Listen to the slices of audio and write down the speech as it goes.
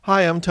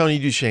Hi, I'm Tony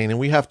Duchesne, and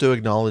we have to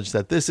acknowledge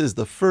that this is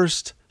the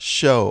first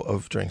show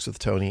of Drinks with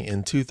Tony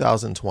in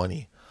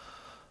 2020.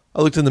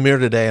 I looked in the mirror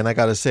today, and I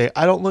got to say,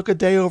 I don't look a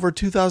day over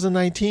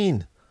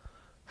 2019.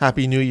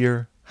 Happy New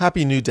Year,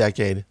 happy new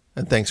decade,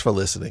 and thanks for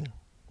listening.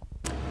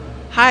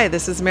 Hi,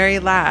 this is Mary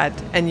Ladd,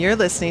 and you're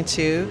listening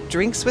to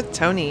Drinks with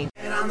Tony.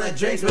 And on the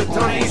Drinks with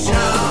Tony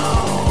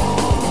show.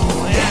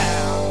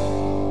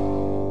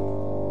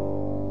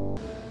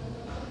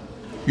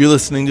 You're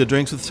listening to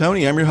Drinks with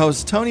Tony. I'm your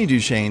host, Tony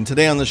Duchesne.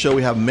 Today on the show,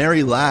 we have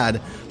Mary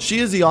Ladd. She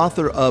is the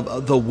author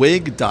of The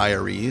Wig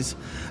Diaries,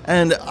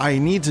 and I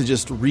need to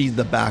just read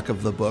the back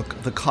of the book.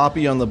 The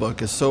copy on the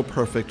book is so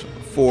perfect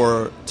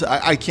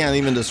I can't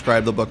even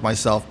describe the book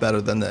myself better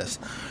than this.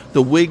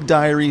 The Wig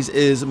Diaries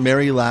is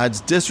Mary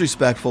Ladd's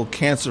disrespectful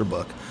cancer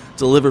book,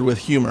 delivered with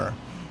humor.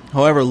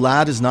 However,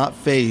 Ladd is not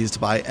fazed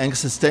by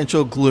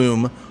existential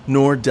gloom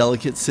nor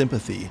delicate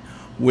sympathy.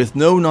 With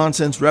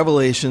no-nonsense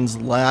revelations,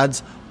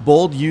 Ladd's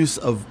bold use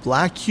of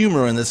black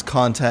humor in this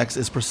context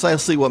is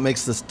precisely what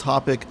makes this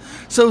topic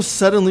so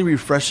suddenly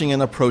refreshing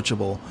and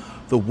approachable.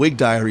 The Wig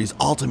Diaries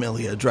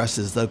ultimately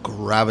addresses the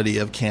gravity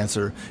of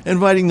cancer,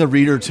 inviting the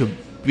reader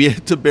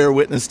to bear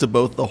witness to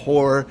both the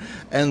horror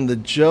and the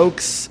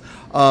jokes.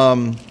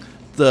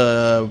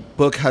 The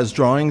book has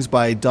drawings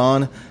by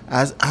Don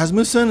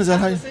Asmussen. Is that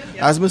how?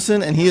 Yeah.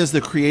 Asmussen, and he is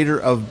the creator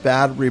of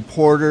Bad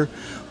Reporter.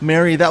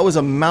 Mary, that was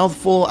a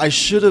mouthful. I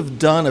should have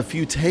done a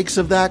few takes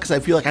of that because I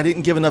feel like I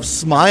didn't give enough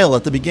smile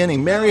at the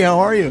beginning. Mary, how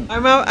are you?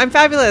 I'm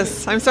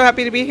fabulous. I'm so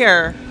happy to be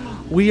here.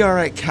 We are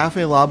at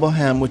Cafe La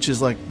Boheme, which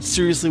is like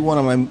seriously one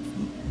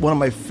of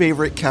my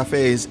favorite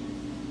cafes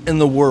in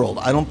the world.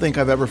 I don't think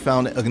I've ever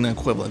found an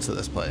equivalent to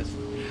this place.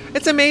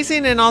 It's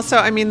amazing, and also,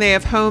 I mean, they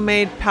have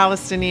homemade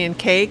Palestinian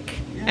cake,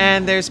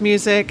 and there's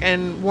music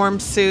and warm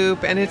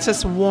soup, and it's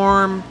just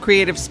warm,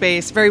 creative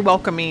space, very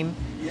welcoming.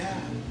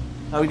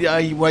 I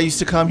used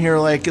to come here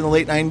like in the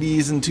late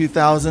 90s and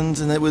 2000s,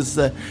 and it was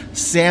the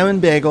salmon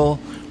bagel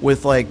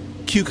with like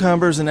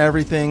cucumbers and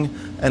everything,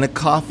 and a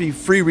coffee,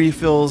 free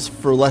refills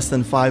for less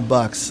than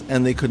 $5,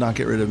 and they could not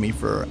get rid of me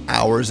for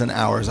hours and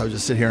hours. I would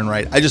just sit here and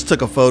write. I just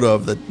took a photo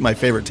of my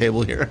favorite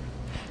table here.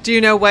 Do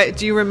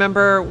you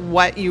remember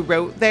what you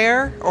wrote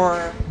there,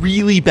 or?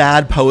 Really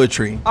bad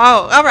poetry.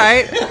 Oh, all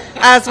right.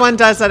 As one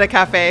does at a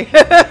cafe.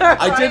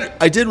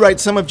 I did write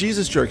some of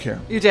Jesus Jerk here.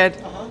 You did?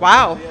 Uh-huh.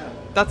 Wow. Yeah.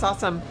 That's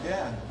awesome.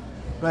 Yeah.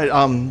 Right.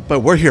 But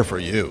we're here for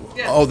you.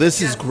 Yes. Oh,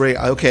 this is great.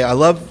 Okay. I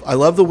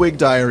love the Wig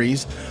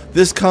Diaries.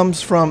 This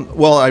comes from,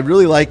 well, I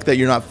really like that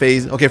you're not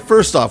fazed. Okay.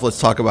 First off, let's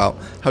talk about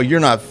how you're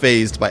not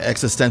fazed by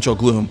existential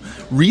gloom.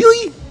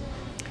 Really?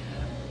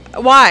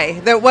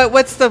 Why?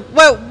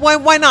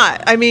 Why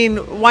not? I mean,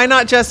 why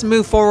not just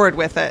move forward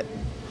with it?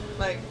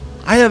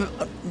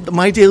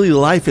 My daily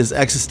life is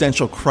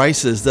existential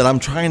crisis that I'm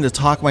trying to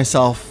talk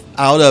myself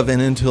out of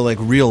and into like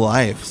real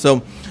life.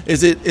 So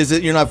is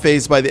it you're not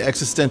fazed by the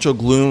existential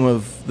gloom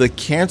of the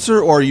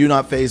cancer, or are you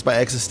not fazed by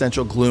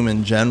existential gloom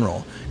in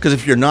general? Because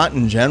if you're not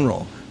in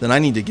general, then I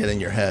need to get in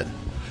your head.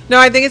 No,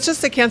 I think it's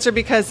just the cancer,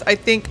 because I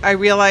think I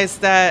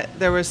realized that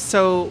there's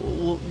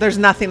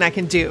nothing I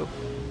can do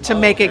to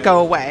make it go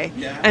away.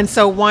 Yeah. And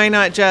so why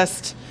not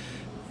just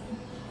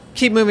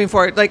keep moving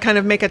forward, like kind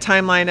of make a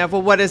timeline of,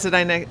 well, what is it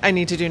I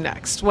need to do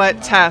next?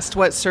 What test,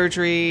 what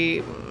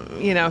surgery,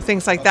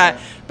 things like that.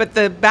 But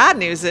the bad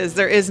news is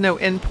there is no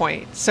end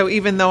point. So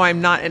even though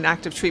I'm not in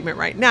active treatment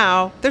right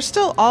now, there's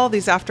still all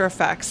these after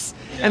effects.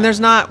 Yeah. And there's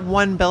not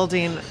one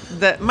building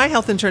that my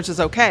health insurance is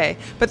okay,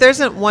 but there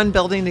isn't one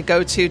building to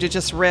go to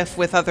just riff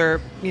with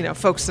other,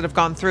 folks that have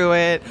gone through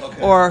it,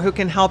 or who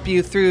can help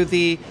you through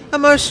the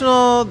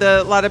emotional,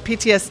 a lot of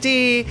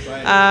PTSD,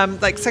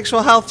 right. Like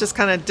sexual health just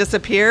kind of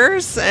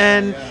disappears.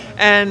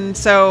 And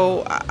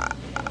so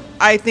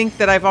I think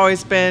that I've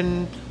always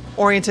been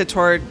oriented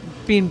toward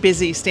being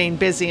busy, staying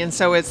busy, and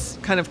so it's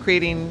kind of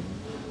creating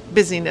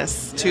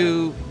busyness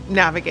to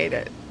navigate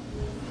it.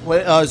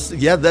 Well,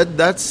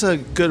 that's a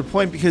good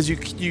point, because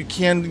you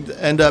can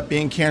end up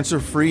being cancer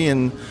free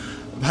and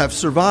have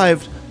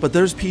survived, but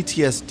there's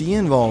PTSD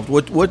involved.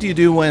 What do you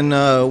do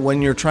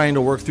when you're trying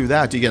to work through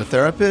that? Do you get a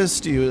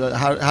therapist?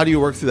 How do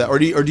you work through that, or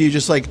do you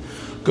just like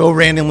go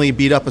randomly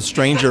beat up a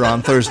stranger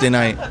on Thursday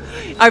night?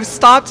 I've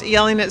stopped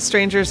yelling at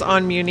strangers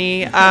on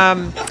Muni.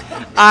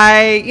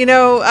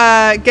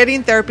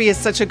 Getting therapy is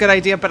such a good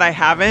idea, but I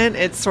haven't.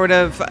 It's sort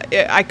of,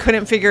 I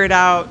couldn't figure it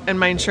out, and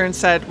my insurance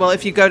said, well,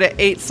 if you go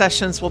to 8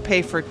 sessions, we'll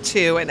pay for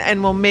 2,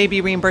 and we'll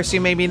maybe reimburse you,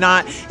 maybe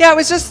not. Yeah, it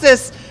was just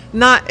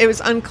it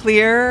was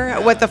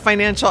unclear what the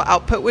financial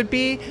output would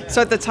be.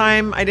 So at the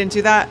time, I didn't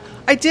do that.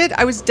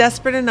 I was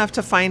desperate enough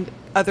to find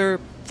other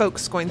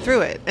folks going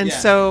through it. And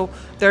so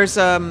there's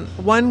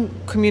one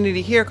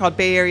community here called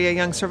Bay Area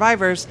Young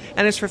Survivors,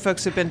 and it's for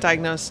folks who've been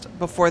diagnosed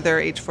before they're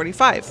age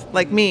 45,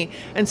 like me.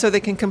 And so they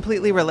can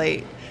completely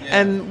relate. Yeah.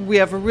 And we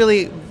have a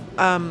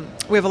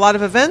lot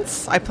of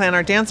events. I plan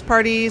our dance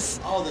parties.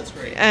 Oh, that's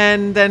great.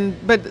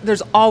 But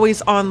there's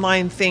always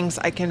online things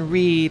I can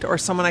read, or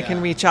someone I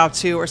can reach out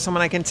to, or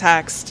someone I can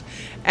text.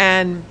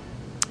 And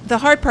the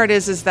hard part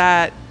is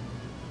that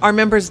our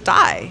members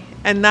die.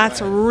 And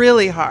that's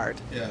really hard.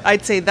 Yeah.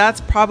 I'd say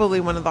that's probably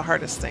one of the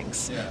hardest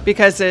things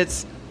because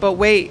it's, but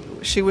wait,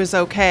 she was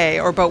okay.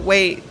 Or, but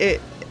wait,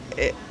 it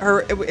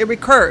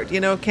recurred,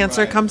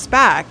 cancer comes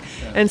back.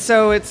 Yeah. And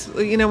so it's,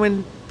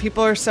 when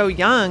people are so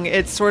young,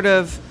 it's sort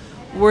of,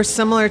 we're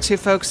similar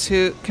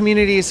to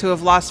communities who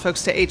have lost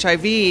folks to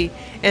HIV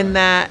and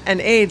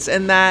AIDS,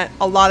 and that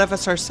a lot of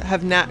us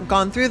have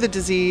gone through the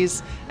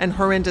disease and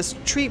horrendous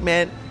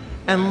treatment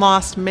and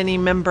lost many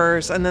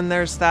members. And then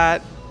there's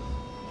that,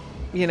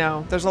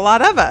 there's a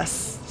lot of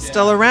us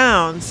still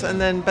around.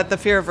 And but the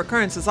fear of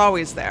recurrence is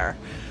always there.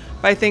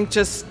 But I think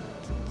just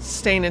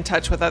staying in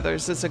touch with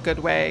others is a good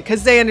way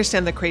because they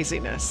understand the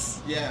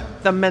craziness,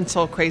 the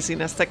mental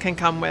craziness that can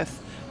come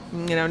with,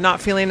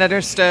 not feeling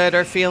understood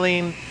or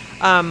feeling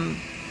kind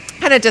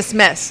of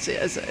dismissed.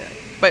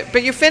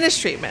 But you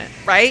finished treatment,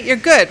 right? You're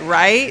good,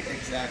 right?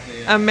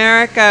 Exactly. Yeah.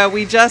 America,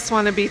 we just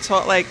want to be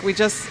told,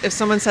 if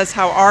someone says,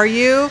 how are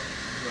you?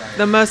 Right.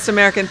 The most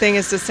American thing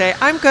is to say,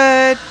 I'm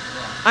good,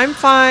 I'm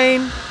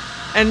fine.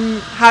 And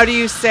what do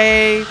you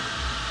say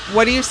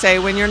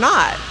when you're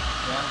not?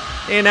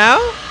 Yeah.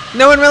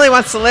 No one really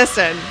wants to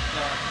listen.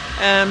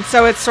 Yeah.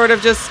 So it's sort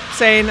of just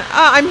saying,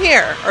 I'm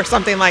here, or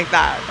something like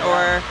that.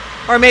 Yeah.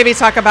 Or maybe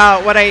talk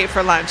about what I ate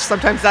for lunch.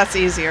 Sometimes that's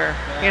easier,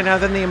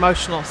 than the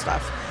emotional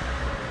stuff.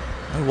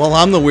 Well,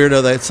 I'm the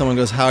weirdo that someone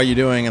goes, how are you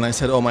doing? And I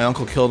said, my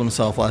uncle killed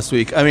himself last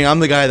week. I mean, I'm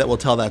the guy that will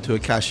tell that to a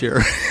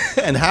cashier.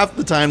 And half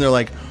the time they're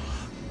like,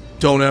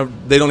 they don't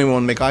even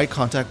want to make eye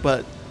contact.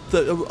 But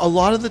a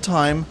lot of the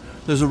time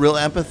there's a real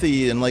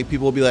empathy and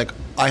people will be like,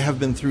 I have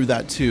been through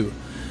that too.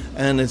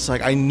 And it's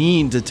like, I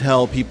need to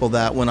tell people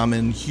that when I'm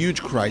in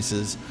huge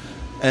crisis,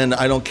 and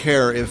I don't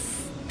care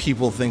if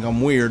people think I'm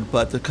weird,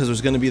 but because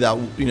there's going to be that,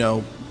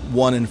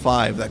 1 in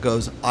 5 that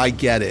goes, I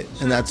get it.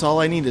 And that's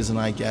all I need is an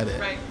I get it.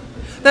 Right.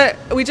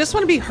 That we just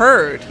want to be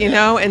heard,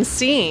 and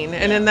seen.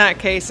 And in that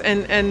case,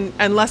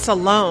 and less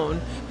alone,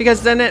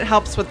 because then it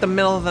helps with the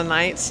middle of the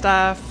night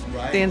stuff,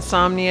 the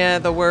insomnia,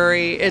 the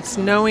worry. It's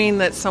knowing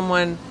that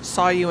someone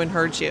saw you and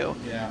heard you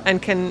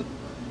and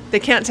they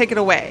can't take it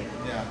away.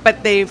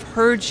 But they've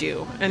heard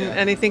you,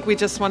 and I think we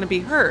just want to be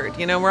heard.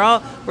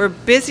 We're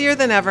busier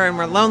than ever, and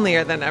we're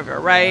lonelier than ever,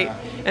 right? Yeah.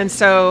 And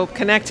so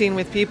connecting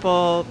with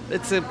people,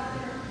 it's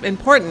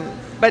important,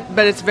 but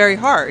it's very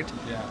hard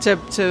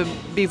to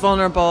be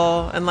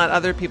vulnerable and let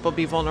other people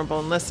be vulnerable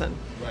and listen.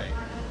 Right.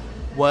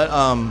 What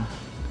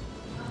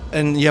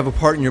and you have a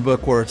part in your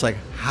book where it's like,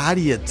 how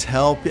do you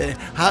tell?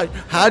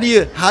 How do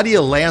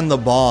you land the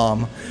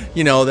bomb?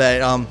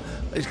 That.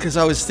 Because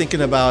I was thinking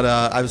about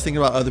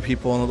other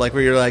people, and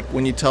where you're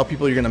when you tell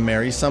people you're going to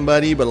marry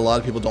somebody, but a lot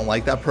of people don't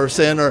like that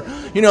person, or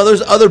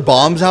there's other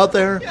bombs out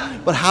there. Yeah.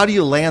 But how do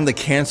you land the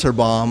cancer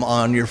bomb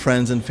on your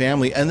friends and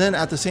family? And then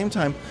at the same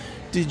time,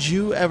 did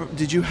you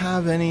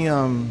have any?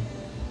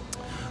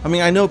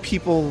 I know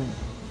people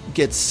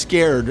get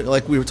scared,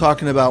 like we were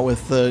talking about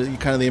with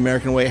kind of the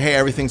American way. Hey,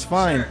 everything's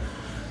fine. Sure.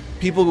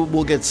 People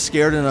will get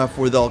scared enough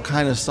where they'll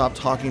kind of stop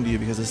talking to you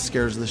because it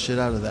scares the shit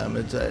out of them.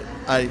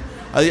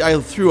 I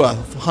threw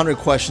 100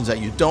 questions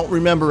at you. Don't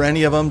remember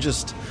any of them.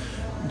 Just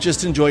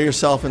enjoy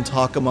yourself and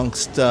talk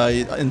amongst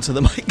into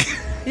the mic.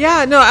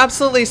 Yeah, no,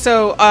 absolutely.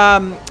 So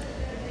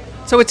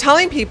with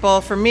telling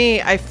people, for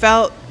me, I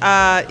felt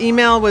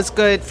email was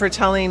good for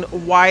telling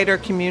wider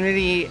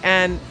community.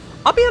 And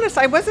I'll be honest,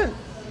 I'm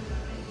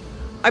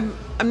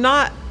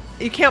not.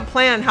 You can't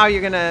plan how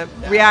you're going to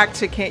react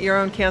to your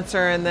own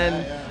cancer, and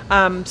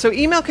then so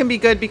email can be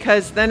good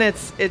because then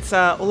it's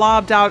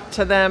lobbed out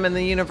to them in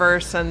the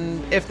universe,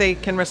 and if they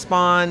can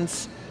respond,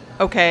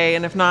 okay,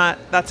 and if not,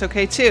 that's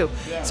okay too.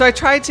 Yeah. So I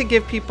tried to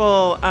give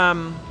people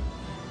kind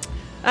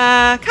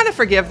of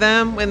forgive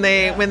them when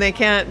they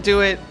can't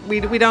do it.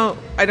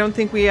 I don't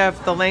think we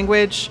have the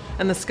language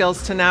and the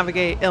skills to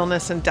navigate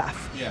illness and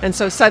death. Yeah. And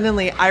so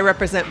suddenly I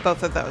represent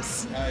both of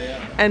those.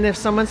 And if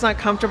someone's not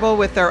comfortable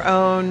with their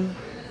own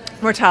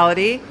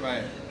mortality,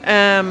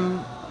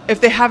 if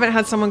they haven't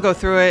had someone go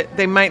through it,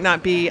 they might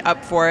not be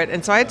up for it.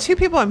 And so I had 2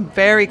 people I'm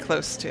very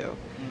close to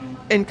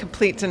in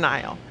complete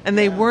denial, and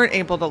they weren't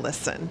able to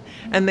listen.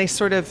 And they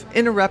sort of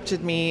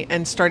interrupted me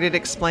and started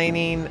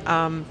explaining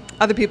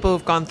other people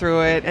who've gone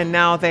through it, and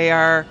now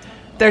they're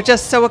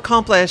just so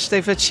accomplished.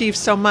 They've achieved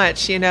so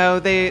much,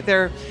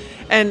 they're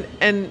and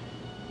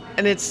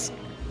it's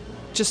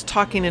just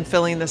talking and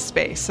filling the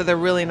space. So they're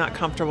really not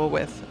comfortable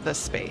with the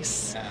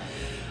space.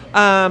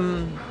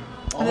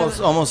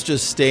 Almost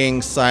just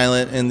staying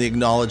silent in the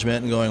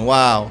acknowledgement and going,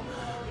 wow.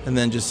 And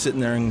then just sitting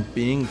there and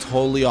being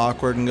totally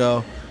awkward and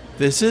go,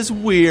 this is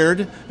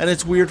weird, and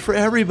it's weird for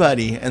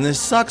everybody, and this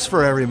sucks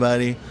for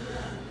everybody.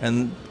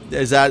 And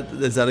is that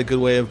a good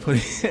way of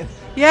putting it?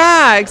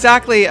 Yeah,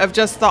 exactly, of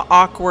just the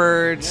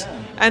awkward.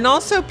 Yeah. And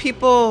also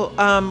people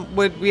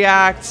would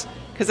react,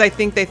 because I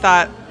think they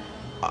thought,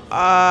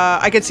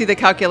 I could see the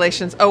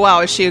calculations. Oh,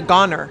 wow, is she a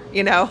goner?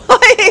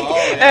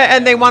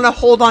 And they want to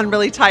hold on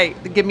really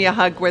tight, give me a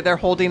hug where they're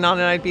holding on,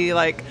 and I'd be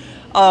like,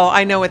 oh,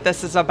 I know what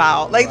this is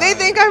about. Like, they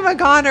think I'm a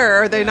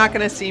goner, or they're not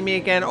going to see me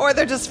again, or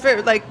they're just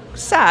like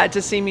sad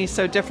to see me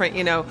so different,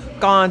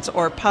 gaunt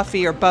or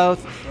puffy or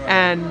both,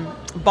 and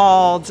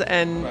bald,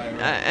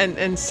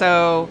 and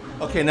so.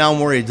 Okay, now I'm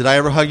worried. Did I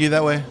ever hug you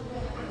that way?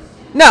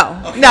 No.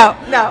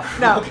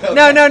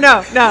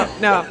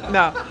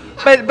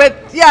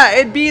 But yeah,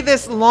 it'd be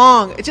this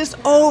long, just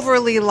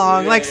overly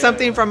long, like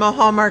something from a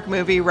Hallmark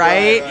movie,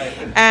 right?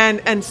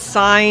 And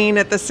sighing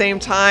at the same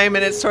time,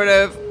 and it's sort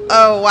of,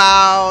 oh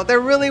wow, they're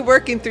really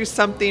working through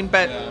something,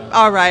 but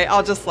all right,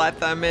 I'll just let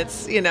them.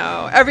 It's,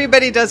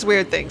 everybody does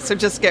weird things, so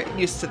just get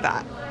used to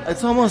that.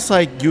 It's almost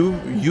like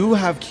you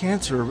have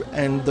cancer,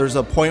 and there's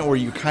a point where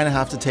you kind of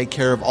have to take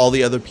care of all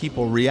the other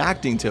people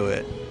reacting to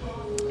it.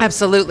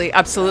 Absolutely,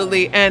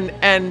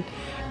 and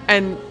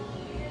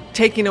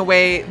taking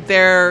away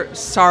their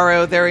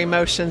sorrow, their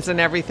emotions, and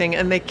everything,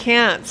 and they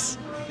can't.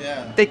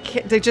 Yeah.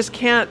 They just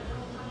can't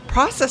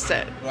process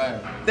it.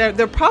 Right.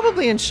 They're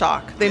probably in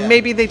shock.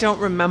 Maybe they don't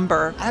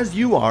remember. As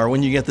you are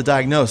when you get the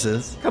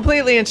diagnosis.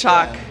 Completely in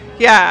shock.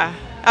 Yeah,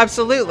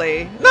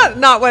 absolutely.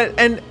 Not what.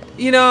 And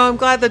I'm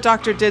glad the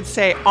doctor did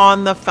say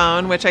on the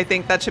phone, which I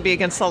think that should be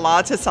against the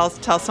law to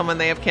tell someone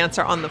they have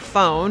cancer on the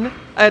phone.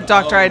 A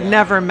doctor I'd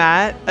never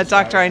met, a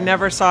doctor I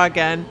never saw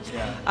again.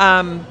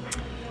 Yeah.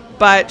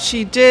 But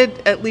she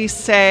did at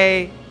least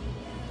say,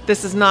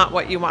 this is not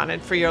what you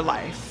wanted for your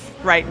life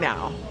right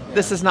now. Yeah.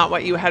 This is not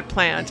what you had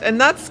planned.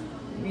 And that's,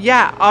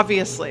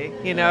 obviously,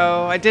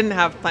 I didn't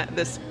have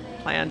this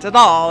planned at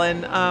all.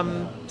 And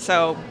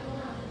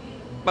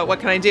but what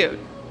can I do?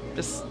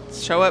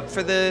 Just show up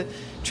for the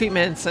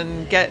treatments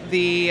and get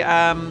the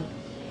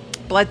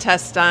blood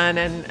tests done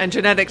and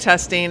genetic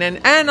testing.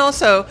 And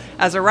also,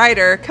 as a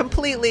writer,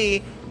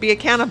 completely be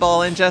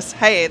accountable and just,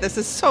 hey, this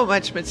is so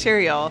much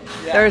material.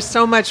 Yeah. There's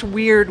so much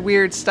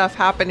weird stuff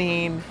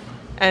happening,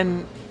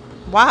 and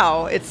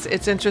wow,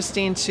 it's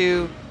interesting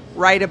to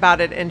write about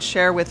it and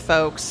share with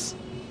folks.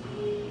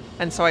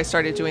 And so I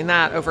started doing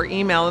that over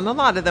email, and a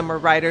lot of them were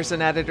writers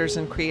and editors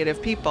and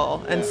creative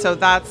people. And so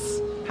that's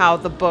how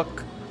the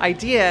book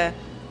idea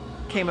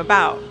came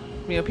about.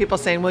 People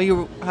saying,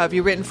 well, have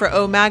you written for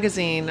O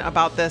Magazine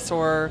about this,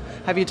 or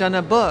have you done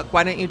a book?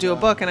 Why don't you do a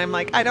book? And I'm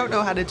like, I don't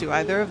know how to do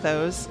either of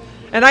those.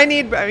 And I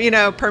need,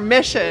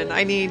 permission.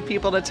 I need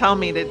people to tell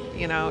me that,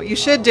 you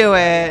should do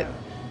it.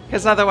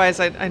 Because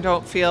otherwise I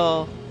don't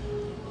feel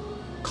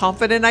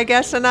confident, I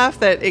guess, enough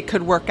that it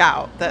could work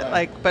out.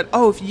 That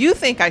if you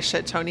think I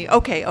should, Tony,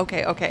 okay,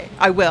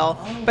 I will.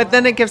 But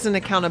then it gives an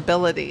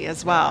accountability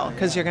as well,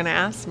 because you're going to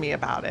ask me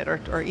about it,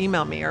 or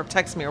email me or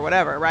text me or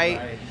whatever,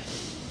 right?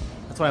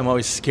 That's why I'm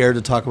always scared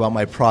to talk about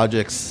my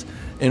projects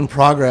in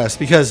progress,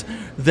 because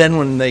then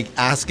when they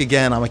ask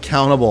again, I'm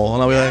accountable,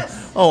 and I'll be like,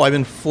 oh, I've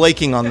been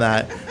flaking on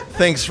that.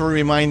 Thanks for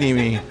reminding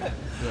me.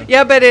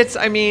 Yeah, but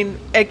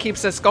it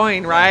keeps us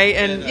going, right?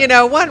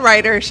 And, one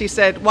writer, she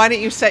said, why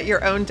don't you set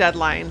your own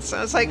deadlines?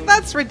 I was like,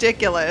 that's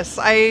ridiculous.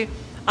 I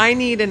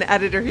need an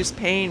editor who's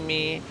paying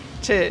me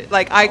to,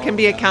 I can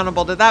be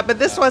accountable to that. But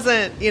this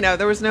wasn't,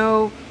 there was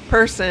no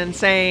person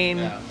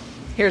saying,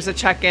 here's a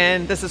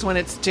check-in, this is when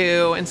it's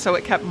due. And so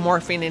it kept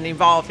morphing and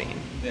evolving.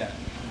 Yeah.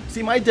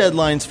 See, my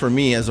deadlines for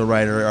me as a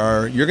writer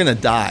are, you're going to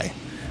die.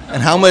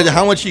 And how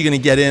much are you going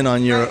to get in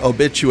on your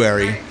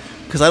obituary?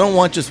 Because I don't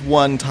want just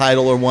one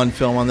title or one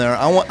film on there.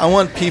 I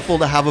want people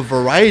to have a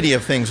variety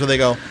of things where they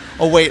go,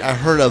 oh, wait, I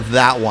heard of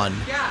that one.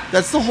 Yeah.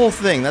 That's the whole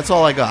thing. That's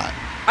all I got.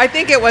 I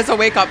think it was a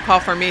wake-up call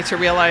for me to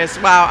realize,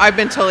 wow, I've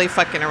been totally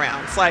fucking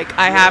around. It's like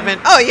I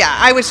haven't. Oh, yeah,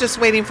 I was just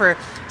waiting for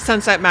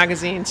Sunset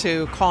Magazine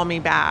to call me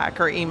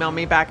back or email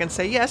me back and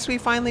say, yes, we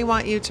finally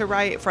want you to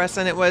write for us.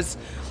 And it was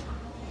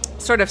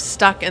sort of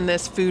stuck in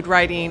this food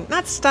writing.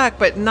 Not stuck,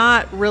 but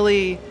not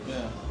really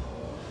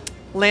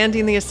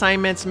landing the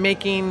assignments,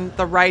 making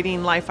the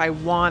writing life I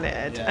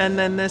wanted. And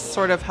then this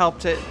sort of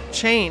helped it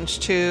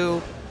change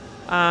to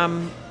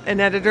an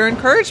editor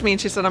encouraged me,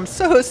 and she said, I'm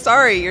so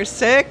sorry you're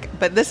sick,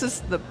 but this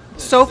is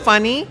so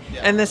funny,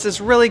 and this is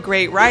really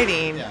great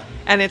writing,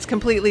 and it's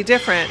completely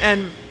different.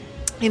 And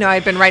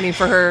I'd been writing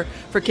for her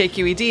for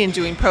KQED and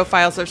doing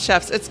profiles of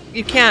chefs.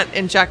 You can't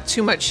inject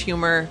too much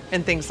humor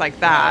and things like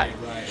that.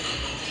 Right.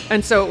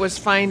 And so it was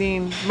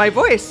finding my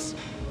voice.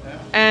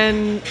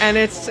 And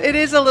it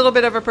is a little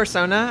bit of a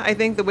persona. I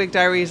think The Wig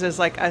Diaries is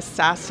like a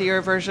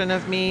sassier version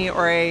of me,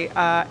 or a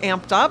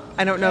amped up.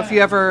 I don't know if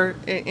you ever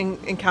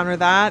encounter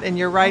that in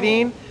your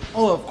writing.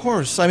 Oh, of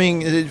course. I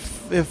mean,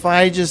 if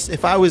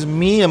I was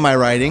me in my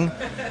writing,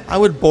 I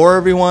would bore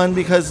everyone,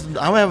 because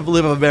I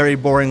live a very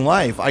boring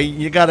life.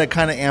 You got to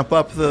kind of amp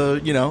up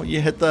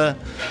you hit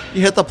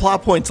the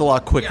plot points a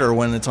lot quicker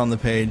when it's on the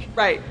page.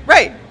 Right.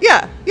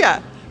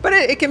 Yeah. But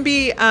it can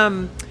be.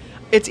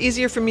 It's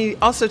easier for me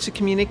also to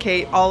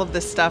communicate all of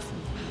this stuff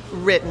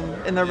written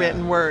in the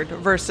written word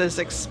versus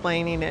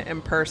explaining it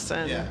in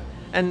person. Yeah.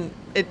 And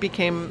it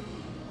became,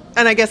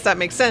 and I guess that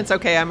makes sense.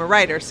 Okay, I'm a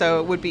writer, so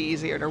it would be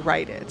easier to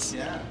write it.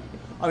 Yeah.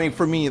 I mean,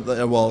 for me,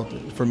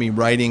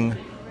 writing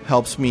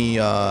helps me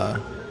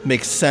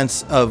make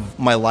sense of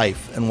my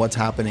life and what's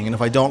happening. And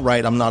if I don't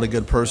write, I'm not a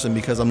good person,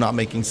 because I'm not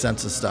making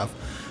sense of stuff.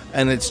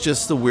 and it's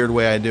just the weird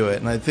way I do it.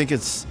 And I think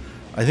it's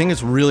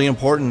really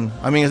important.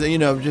 I mean,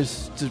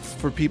 just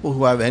for people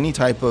who have any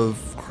type of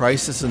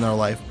crisis in their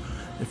life,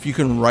 if you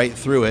can write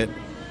through it,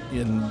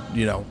 and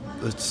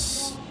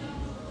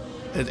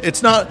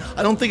it's not.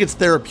 I don't think it's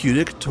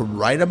therapeutic to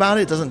write about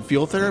it. It doesn't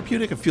feel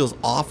therapeutic. It feels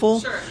awful,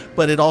 Sure.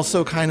 but it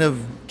also kind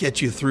of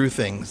gets you through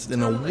things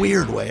in a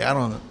weird way. I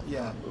don't know.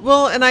 Yeah.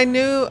 Well, and I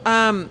knew,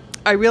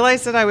 I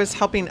realized that I was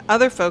helping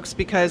other folks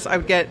because I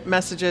would get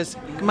messages.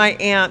 My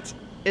aunt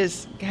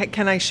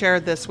can I share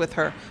this with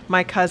her?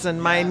 My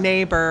cousin, my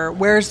neighbor,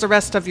 where's the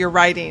rest of your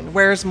writing?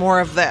 Where's more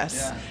of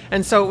this? Yeah.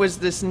 And so it was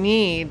this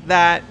need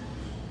that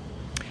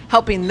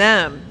helping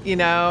them, in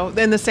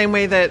the same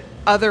way that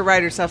other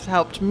writers have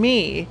helped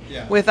me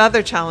with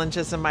other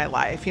challenges in my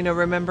life,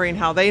 remembering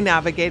how they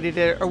navigated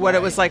it or what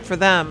it was like for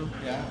them.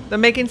 Yeah. They're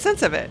making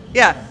sense of it.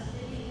 Yeah.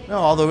 No,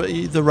 all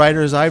the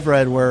writers I've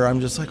read where I'm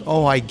just like,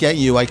 oh, I get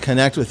you, I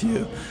connect with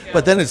you.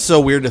 But then it's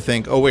so weird to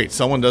think, oh, wait,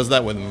 someone does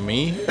that with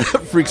me?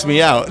 Freaks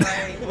me out.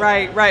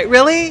 Right.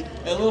 Really?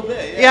 A little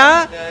bit,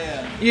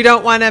 Yeah? You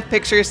don't want to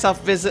picture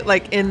yourself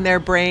in their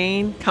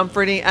brain,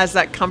 comforting as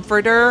that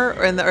comforter,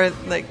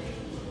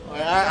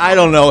 I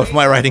don't know if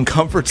my writing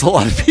comforts a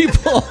lot of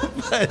people,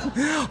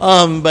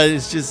 but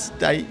it's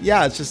just, I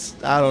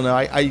don't know.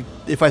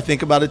 If I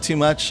think about it too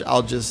much,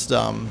 I'll just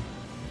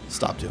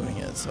stop doing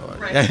it. So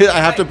I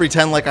have to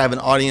pretend like I have an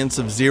audience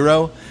of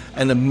 0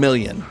 and 1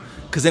 million,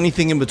 because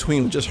anything in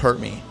between would just hurt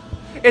me.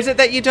 Is it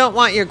that you don't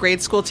want your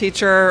grade school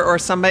teacher or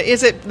somebody?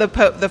 Is it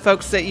the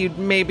folks that you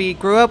maybe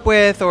grew up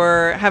with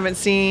or haven't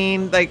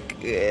seen?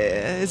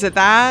 Is it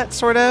that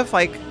sort of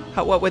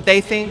what would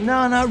they think?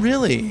 No, not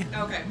really.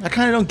 Okay. I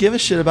kind of don't give a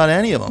shit about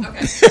any of them.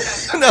 Okay.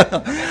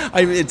 No.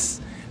 It's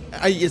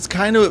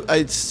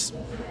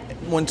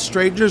when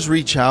strangers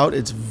reach out,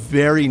 it's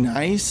very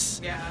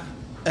nice. Yeah.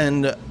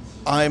 And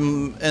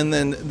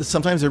then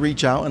sometimes I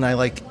reach out and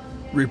I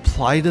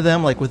reply to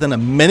them within a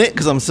minute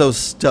because I'm so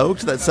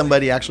stoked that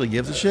somebody actually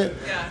gives a shit.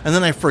 Yeah. And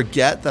then I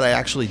forget that I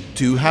actually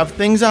do have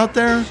things out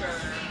there. Sure.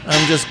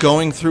 I'm just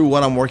going through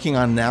what I'm working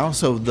on now.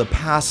 So the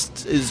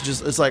past is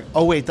just, it's like,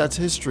 oh wait, that's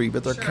history,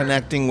 but they're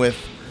connecting with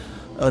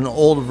an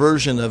old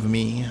version of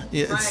me.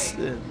 It's,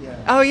 Right.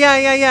 Oh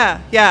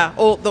yeah.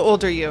 The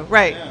older you,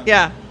 right?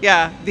 Yeah.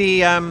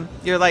 The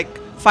you're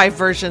 5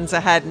 versions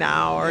ahead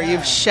now, or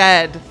you've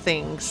shed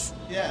things.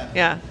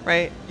 Yeah.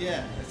 Right.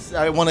 Yeah.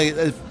 I want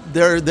to.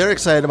 They're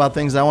excited about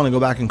things I want to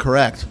go back and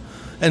correct,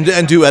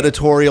 and do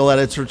editorial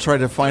edits or try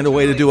to find a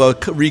way to do a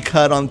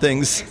recut on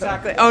things.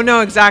 Exactly. Oh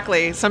no,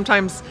 exactly.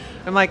 Sometimes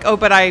I'm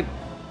but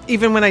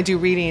even when I do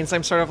readings,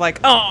 I'm sort of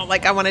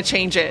I want to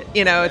change it.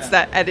 It's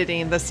that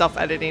editing, the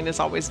self-editing is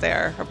always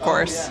there, of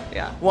course.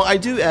 Yeah. Well, I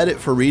do edit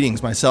for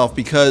readings myself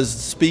because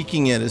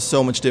speaking it is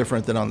so much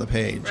different than on the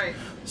page. Right.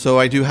 So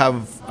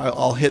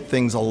I'll hit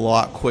things a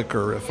lot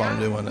quicker if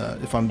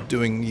I'm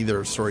doing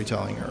either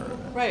storytelling or.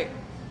 Right.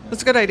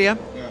 That's a good idea.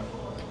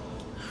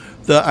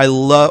 The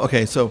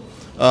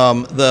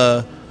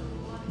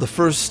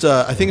first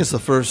I think it's the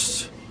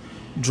first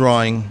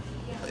drawing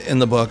in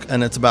the book,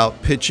 and it's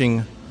about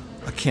pitching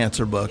a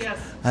cancer book. Yes.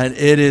 And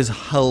it is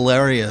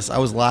hilarious. I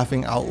was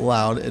laughing out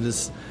loud. It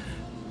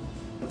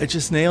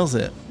just nails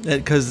it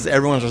because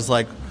everyone's just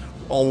like,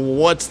 oh,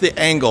 what's the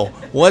angle?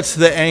 What's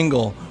the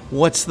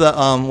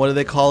what do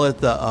they call it?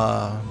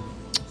 The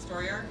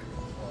Story arc?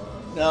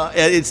 No,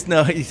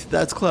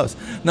 that's close.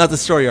 Not the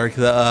story arc.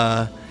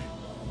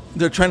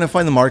 They're trying to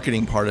find the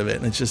marketing part of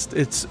it, and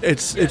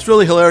it's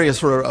really hilarious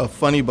for a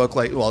funny book.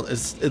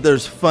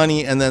 There's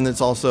funny, and then it's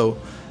also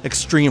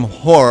extreme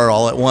horror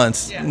all at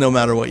once, no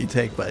matter what you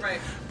take.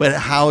 But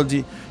how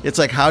do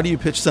you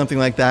pitch something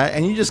like that?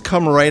 And you just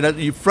come right at,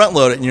 you front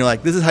load it, and you're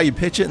like, this is how you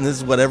pitch it, and this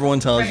is what everyone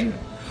tells you.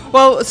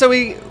 Well, so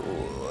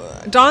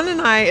Dawn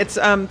and I,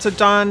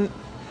 Dawn,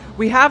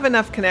 we have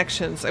enough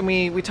connections, and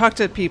we talk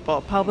to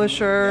people,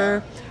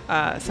 publisher,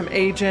 some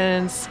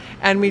agents,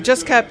 and we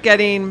just kept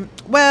getting,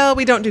 well,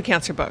 we don't do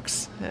cancer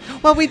books.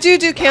 Well, we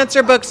do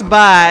cancer books,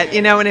 but,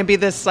 and it'd be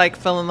this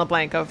fill in the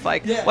blank of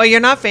well, you're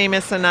not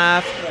famous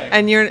enough,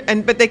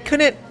 but they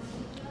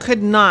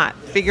could not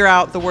figure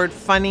out the word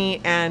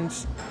funny and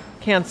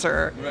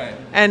cancer. Right.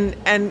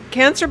 And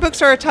cancer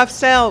books are a tough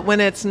sell when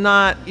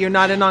you're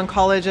not an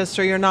oncologist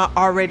or you're not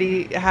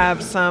already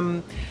have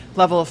some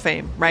level of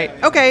fame, right?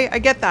 Okay, I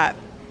get that.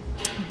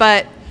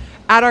 But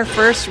at our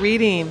first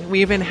reading,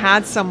 we even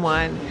had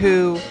someone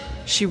who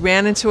she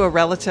ran into a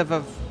relative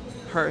of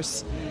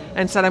hers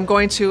and said, I'm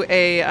going to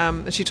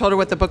she told her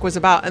what the book was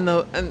about, and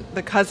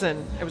the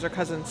cousin, it was her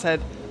cousin,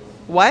 said,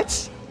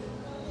 what?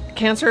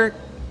 Cancer,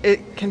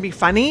 it can be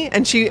funny?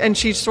 And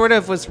she sort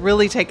of was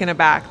really taken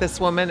aback, this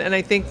woman. And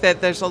I think that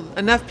there's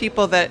enough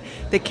people that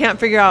they can't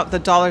figure out the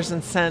dollars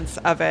and cents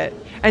of it.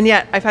 And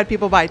yet I've had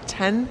people buy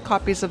 10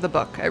 copies of the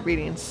book at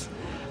readings.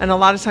 And a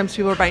lot of times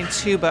people are buying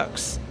 2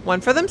 books,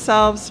 one for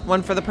themselves,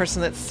 one for the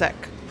person that's sick.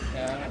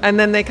 Yeah. And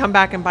then they come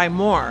back and buy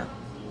more.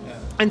 Yeah.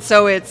 And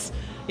so it's,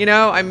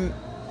 I'm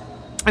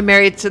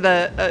married to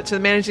the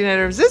managing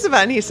editor of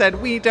Ziziva, and he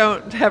said, we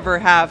don't ever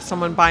have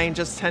someone buying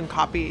just 10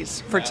 copies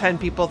for 10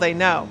 people they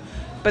know.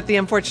 But the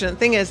unfortunate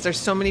thing is there's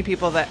so many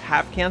people that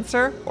have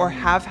cancer or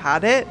have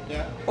had it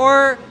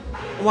or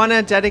want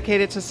to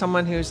dedicate it to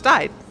someone who's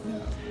died.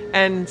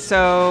 And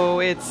so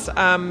it's,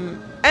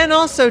 and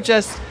also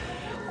just,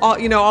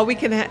 all we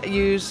can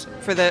use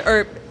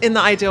or in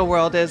the ideal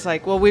world is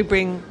like, well, we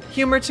bring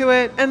humor to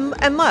it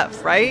and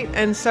love, right?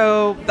 And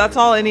so that's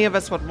all any of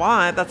us would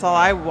want. That's all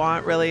I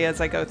want really as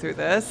I go through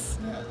this.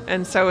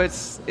 And so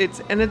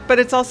but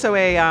it's also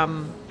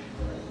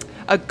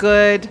a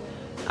good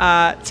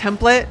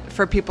template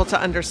for people to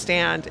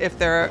understand if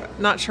they're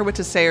not sure what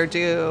to say or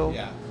do.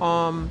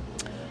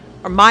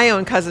 Or my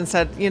own cousin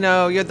said,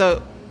 you're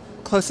the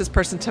closest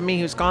person to me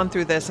who's gone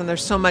through this, and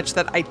there's so much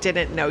that I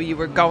didn't know you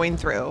were going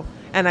through,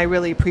 and I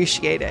really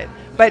appreciate it.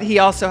 But he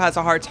also has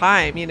a hard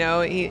time,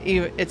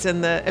 it's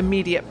in the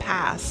immediate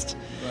past.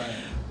 Right.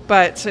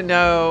 But to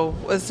know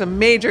was some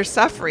major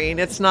suffering.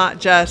 It's not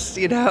just,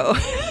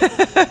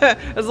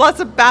 there's lots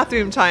of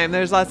bathroom time.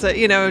 There's lots of,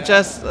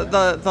 just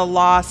the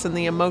loss and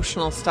the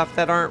emotional stuff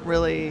that aren't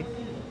really,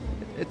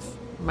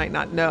 might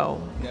not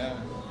know. Yeah.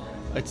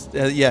 It's,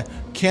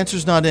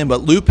 cancer's not in,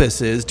 but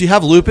lupus is. Do you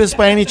have lupus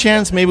by any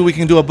chance? Maybe we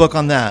can do a book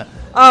on that.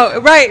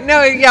 Oh, right.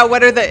 No, yeah.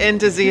 What are the in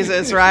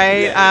diseases,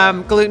 right?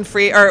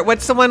 Gluten-free, or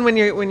what's the one when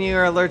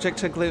you're allergic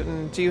to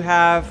gluten? Do you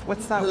have,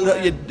 what's that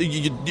one?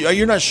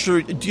 You're not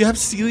sure. Do you have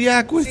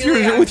celiac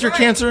with your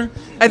cancer?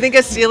 I think a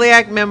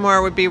celiac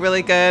memoir would be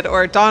really good.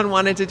 Or Don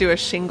wanted to do a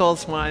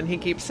shingles one. He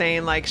keeps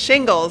saying like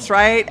shingles,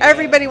 right?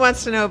 Everybody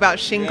wants to know about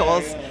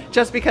shingles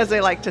just because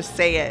they like to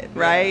say it,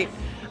 right?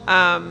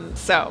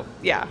 So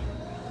yeah.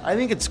 I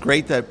think it's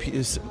great that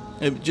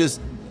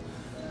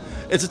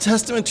it's a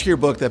testament to your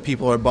book that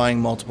people are buying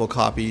multiple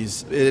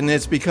copies, and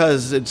it's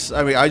because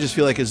I just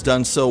feel like it's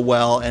done so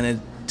well, and it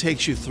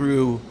takes you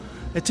through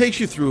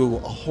a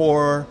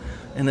horror,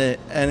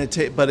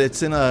 but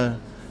it's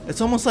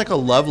almost like a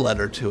love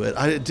letter to it.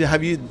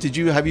 Have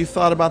you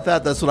thought about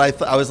that? That's what I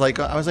thought. I was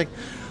like,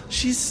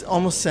 she's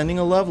almost sending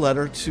a love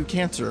letter to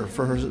cancer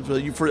for her,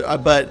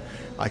 but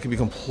I could be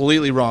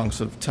completely wrong,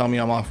 so tell me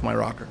I'm off my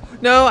rocker.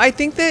 No, I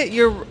think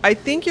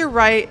you're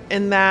right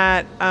in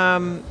that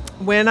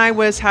when I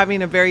was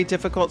having a very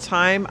difficult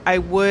time,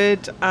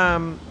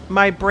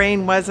 my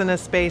brain was in a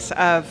space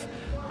of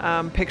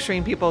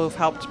picturing people who've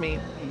helped me.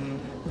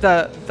 Mm-hmm.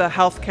 The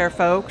healthcare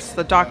folks,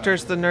 the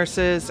doctors, the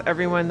nurses,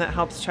 everyone that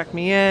helps check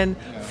me in,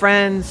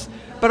 friends,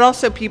 but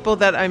also people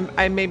that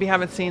I maybe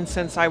haven't seen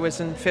since I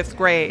was in 5th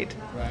grade.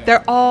 Right.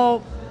 They're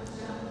all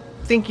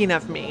thinking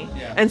of me.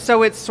 Yeah. And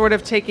so it's sort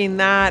of taking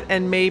that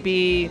and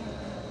maybe,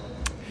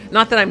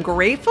 not that I'm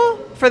grateful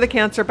for the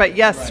cancer, but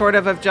yes, sort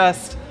of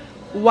just,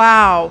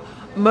 wow,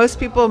 most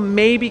people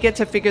maybe get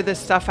to figure this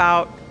stuff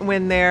out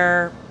when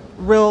they're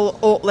real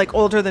old, like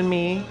older than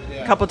me,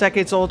 a couple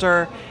decades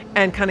older,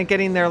 and kind of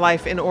getting their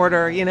life in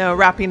order,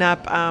 wrapping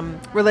up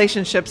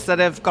relationships that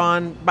have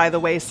gone by the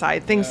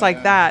wayside, things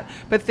like that.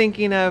 But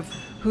thinking of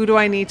who do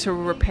I need to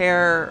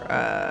repair,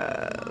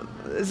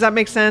 does that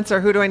make sense? Or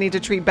who do I need to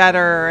treat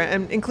better?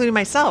 And including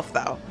myself,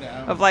 though,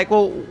 of like,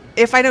 well,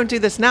 if I don't do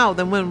this now,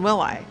 then when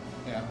will I?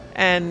 Yeah.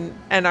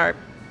 And our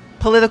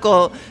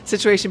political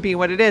situation being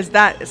what it is,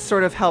 that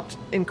sort of helped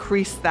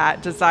increase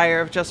that desire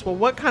of just, well,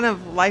 what kind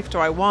of life do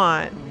I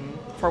want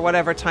for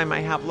whatever time I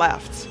have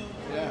left?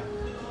 Yeah.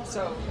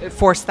 So it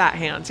forced that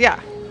hand.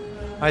 Yeah.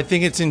 I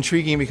think it's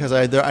intriguing because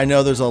I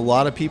know there's a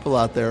lot of people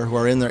out there who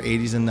are in their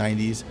 80s and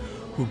 90s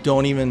who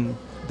don't even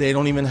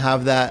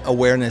have that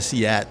awareness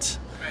yet.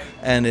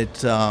 And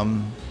it,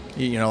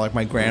 like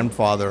my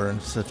grandfather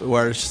and stuff,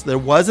 where there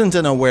wasn't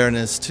an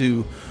awareness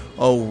to,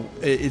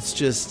 it's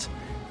just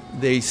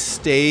they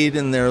stayed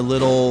in their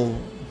little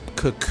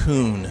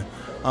cocoon.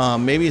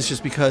 Maybe it's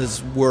just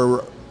because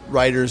we're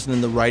writers in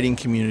the writing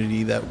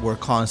community that we're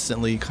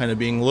constantly kind of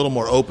being a little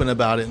more open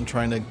about it and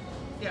trying to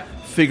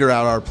figure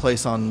out our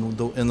place in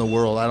the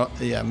world.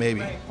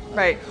 Maybe.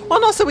 Right. Well,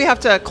 and also we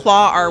have to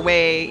claw our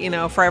way,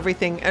 for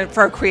everything,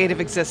 for our creative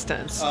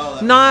existence.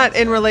 Not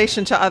in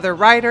relation to other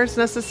writers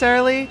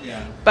necessarily,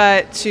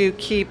 but to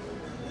keep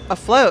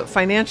afloat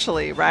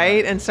financially,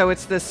 right? And so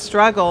it's this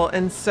struggle.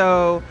 And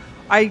so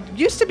I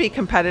used to be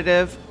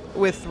competitive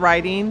with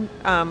writing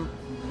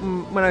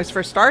when I was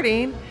first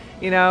starting,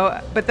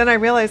 but then I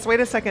realized,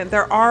 wait a second,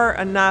 there are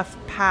enough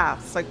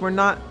paths. Like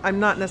I'm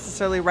not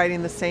necessarily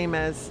writing the same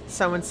as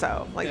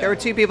so-and-so. Like there were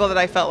 2 people that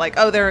I felt like,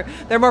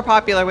 they're more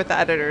popular with the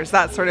editors,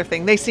 that sort of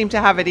thing. They seem to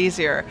have it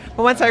easier.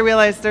 But once I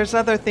realized there's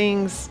other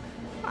things,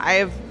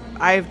 I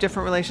have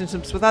different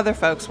relationships with other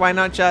folks. Why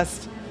not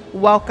just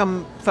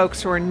welcome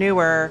folks who are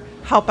newer,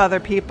 help other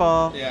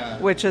people,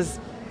 which is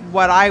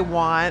what I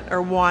want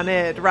or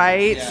wanted,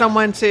 right? Yeah.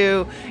 Someone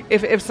to,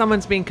 if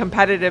someone's being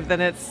competitive,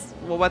 then it's,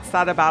 well, what's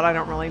that about? I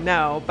don't really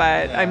know,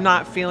 but I'm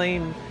not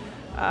feeling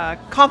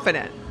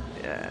confident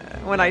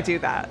when I do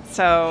that.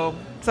 So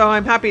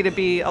I'm happy to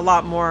be a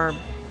lot more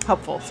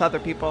helpful to other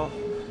people.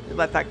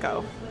 Let that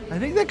go. I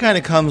think that kind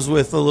of comes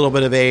with a little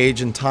bit of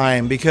age and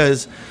time,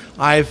 because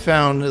I've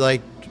found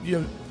like,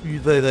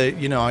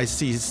 I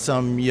see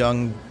some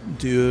young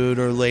dude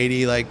or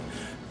lady like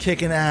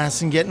kicking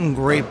ass and getting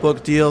great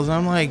book deals, and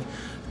I'm like,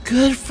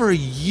 Good for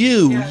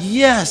you.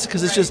 Yes,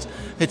 because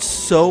it's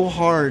so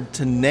hard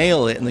to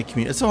nail it in the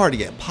community. It's so hard to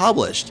get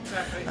published.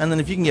 Exactly. And then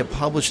if you can get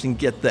published and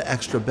get the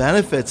extra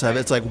benefits of it,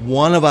 it's like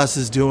one of us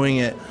is doing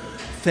it.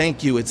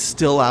 Thank you. It's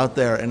still out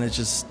there, and it's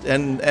just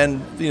and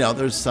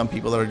there's some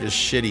people that are just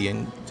shitty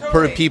and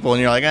per people,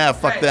 and you're like,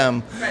 fuck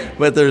them. Right.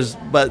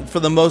 But for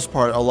the most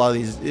part, a lot of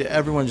these,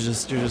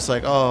 you're just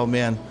like, oh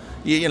man,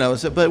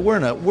 but we're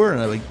in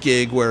a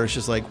gig where it's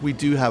just like we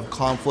do have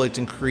conflict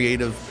and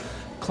creative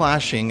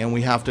clashing, and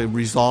we have to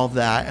resolve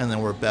that, and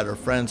then we're better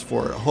friends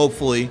for it,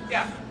 hopefully.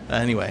 Yeah.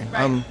 Anyway,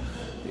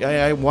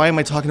 Right. why am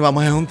I talking about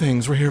my own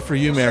things? We're here for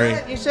you, Mary.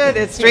 You should.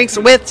 It's Drinks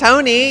with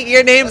Tony.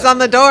 Your name's on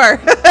the door.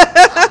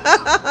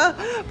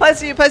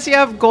 Plus you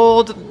have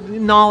gold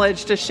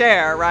knowledge to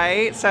share,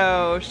 right?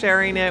 So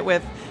sharing it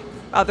with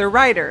other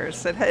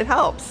writers, it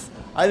helps.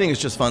 I think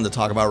it's just fun to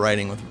talk about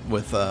writing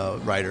with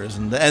writers,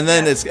 and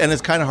then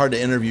it's kind of hard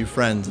to interview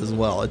friends as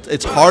well.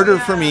 It's harder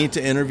for me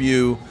to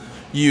interview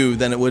you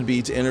than it would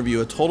be to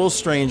interview a total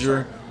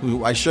stranger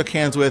who I shook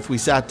hands with. We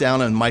sat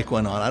down and mic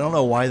went on. I don't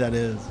know why that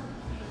is.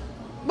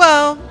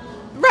 Well,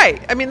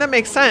 right. I mean, that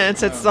makes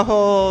sense. It's the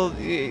whole,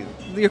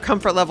 your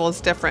comfort level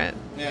is different.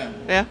 Yeah.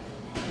 Yeah?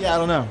 Yeah, I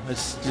don't know.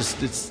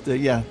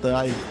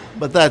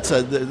 But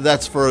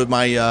that's for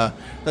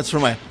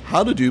my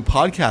how to do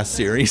podcast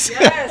series.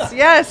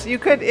 Yes. You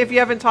could, if you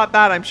haven't taught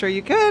that, I'm sure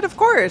you could, of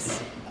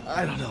course.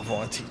 I don't know if I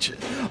want to teach it.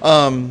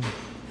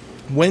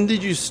 When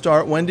did you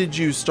start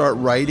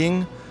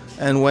writing?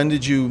 And when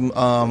did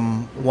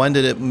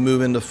it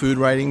move into food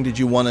writing? Did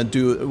you want to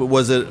do,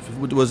 was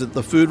it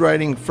the food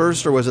writing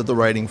first, or was it the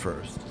writing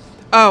first?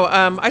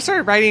 I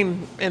started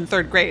writing in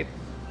third grade.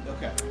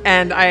 Okay.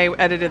 And I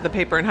edited the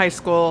paper in high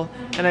school,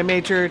 and I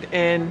majored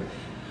in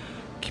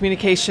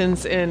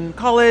communications in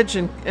college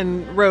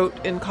and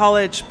wrote in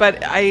college.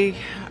 But I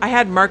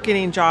had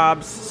marketing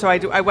jobs, so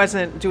I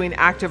wasn't doing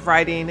active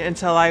writing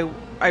until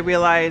I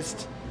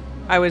realized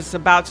I was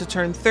about to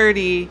turn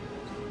 30.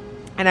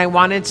 And I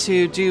wanted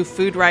to do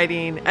food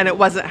writing, and it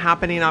wasn't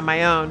happening on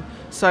my own.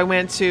 So I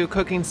went to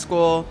cooking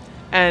school,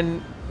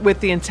 and with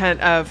the intent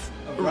of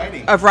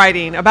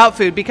writing about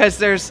food, because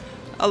there's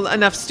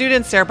enough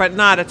students there, but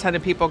not a ton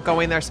of people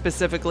going there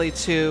specifically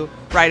to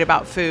write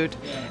about food.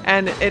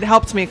 And it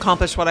helped me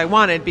accomplish what I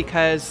wanted,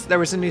 because there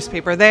was a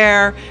newspaper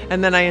there,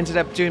 and then I ended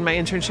up doing my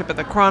internship at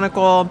the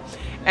Chronicle.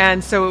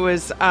 And so it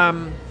was,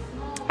 and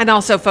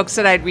also folks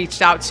that I'd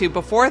reached out to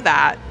before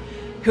that,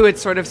 who had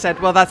sort of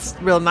said, well, that's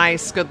real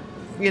nice, good,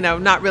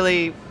 not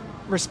really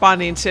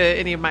responding to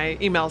any of my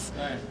emails.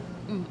 Right.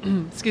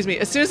 Excuse me.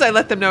 As soon as I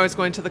let them know I was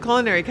going to the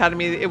Culinary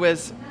Academy, it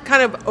was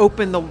kind of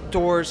opened the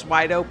doors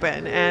wide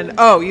open. And,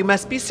 you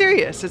must be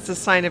serious. It's a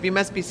sign of you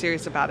must be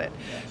serious about it.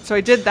 So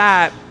I did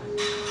that.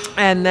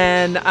 And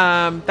then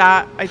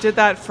I did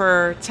that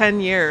for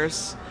 10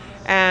 years.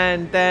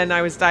 And then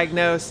I was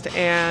diagnosed.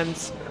 And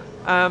so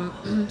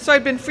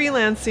I'd been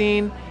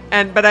freelancing.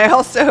 But I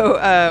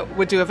also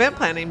would do event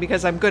planning,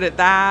 because I'm good at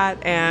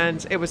that.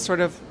 And it was sort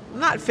of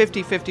not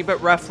 50-50,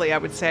 but roughly, I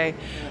would say.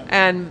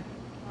 And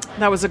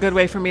that was a good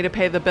way for me to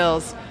pay the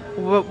bills.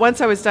 Once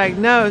I was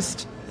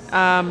diagnosed,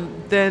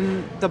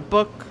 then the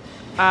book,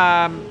 the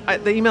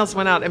emails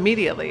went out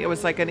immediately. It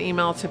was like an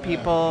email to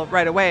people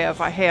right away of,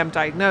 hey, I'm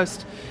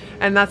diagnosed.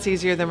 And that's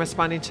easier than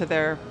responding to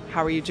their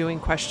how are you doing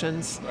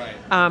questions. Right.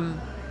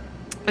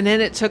 And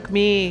then it took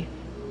me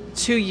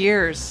 2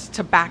 years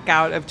to back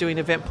out of doing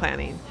event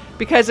planning,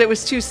 because it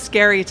was too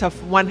scary to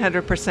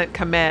 100%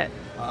 commit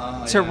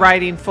to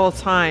writing full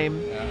time.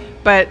 Yeah.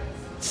 But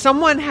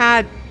someone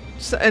had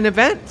an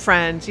event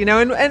friend,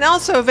 and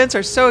also events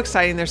are so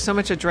exciting. There's so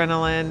much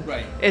adrenaline.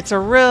 Right. It's a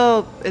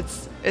real,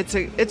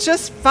 it's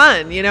just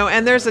fun,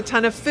 and there's a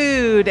ton of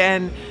food,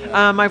 and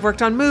I've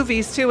worked on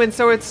movies too. And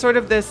so it's sort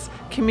of this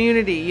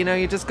community,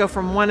 you just go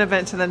from one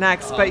event to the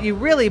next, but you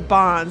really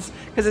bonds,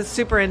 because it's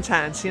super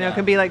intense, it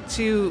can be like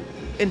 2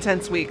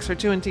 intense weeks or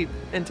 2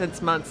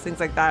 intense months, things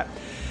like that.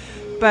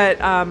 But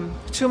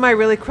 2 of my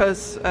really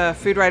close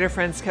food writer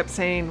friends kept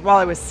saying while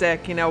I was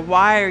sick,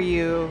 why are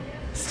you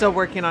still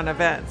working on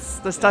events?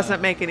 This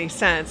doesn't make any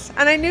sense.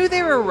 And I knew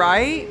they were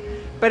right,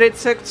 but it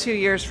took 2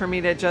 years for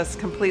me to just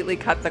completely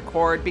cut the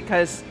cord,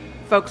 because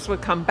folks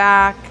would come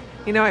back.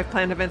 I've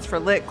planned events for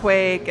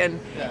Litquake,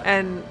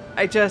 and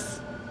I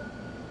just,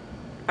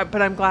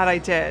 but I'm glad I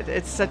did.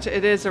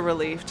 It is a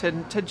relief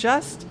to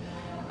just,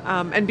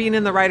 and being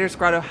in the Writer's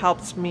Grotto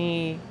helps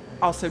me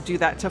also do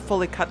that, to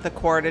fully cut the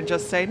cord and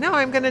just say, no,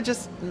 I'm going to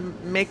just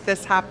make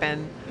this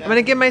happen. Yeah. I'm going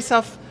to give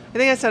myself, I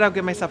think I said I'll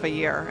give myself a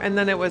year, and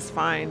then it was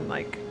fine.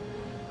 It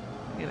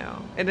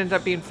ended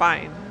up being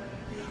fine.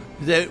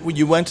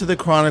 You went to the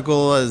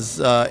Chronicle as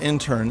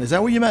intern. Is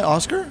that where you met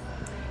Oscar?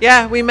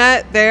 Yeah, we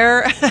met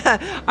there.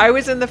 I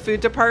was in the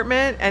food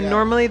department, and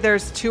normally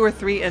there's 2 or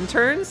 3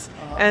 interns,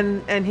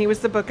 and he was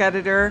the book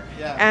editor.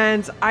 Yeah.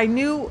 And I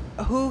knew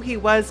who he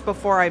was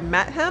before I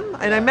met him,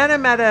 and I met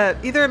him at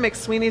either a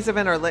McSweeney's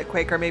event or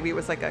Litquake, or maybe it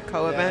was like a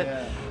co-event.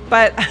 Yeah.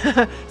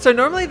 But so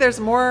normally there's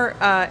more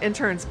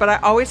interns, but I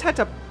always had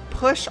to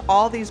push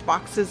all these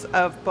boxes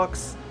of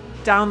books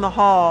down the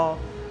hall,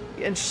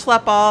 and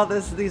schlep all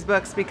these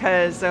books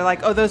because they're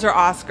like, oh, those are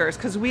Oscars.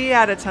 Because we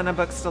had a ton of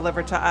books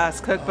delivered to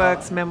us,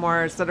 cookbooks,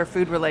 memoirs that are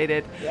food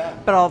related. Yeah.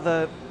 But all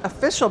the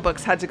official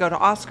books had to go to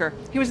Oscar.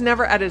 He was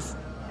never at his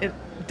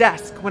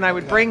desk when I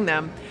would bring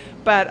them.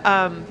 But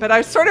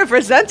I sort of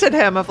resented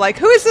him of like,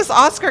 who is this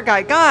Oscar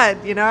guy?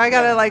 God, I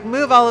got to like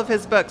move all of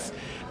his books.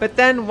 But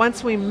then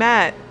once we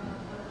met,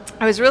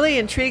 I was really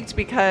intrigued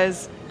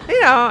because,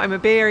 I'm a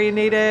Bay Area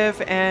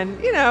native and,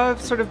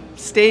 I've sort of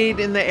stayed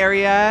in the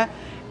area,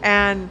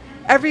 and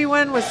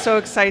everyone was so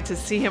excited to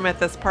see him at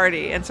this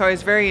party. And so I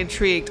was very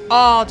intrigued.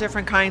 All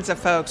different kinds of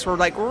folks were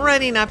like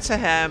running up to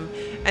him,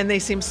 and they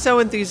seemed so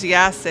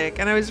enthusiastic.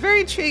 And I was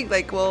very intrigued,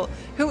 like, well,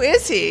 who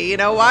is he?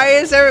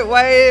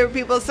 Why are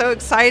people so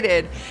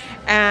excited?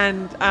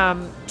 And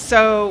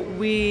so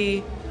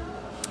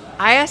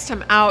I asked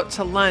him out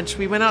to lunch.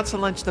 We went out to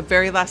lunch the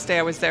very last day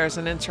I was there as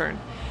an intern.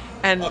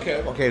 And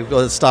Okay,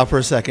 let's stop for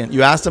a second.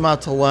 You asked him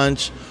out to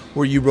lunch.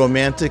 Were you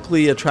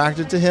romantically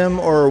attracted to him,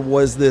 or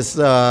was this,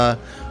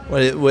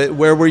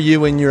 where were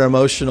you in your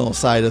emotional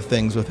side of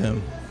things with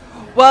him?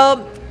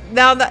 Well,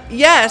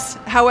 yes.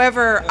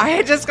 However, I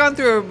had just gone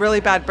through a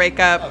really bad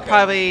breakup,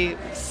 probably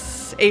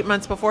 6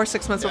 months before. So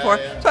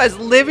I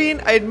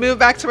was I'd moved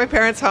back to my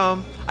parents'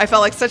 home. I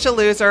felt like such a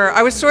loser.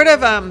 I was sort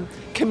of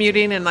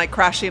commuting and like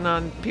crashing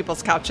on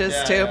people's couches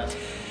too. Yeah.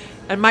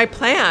 And my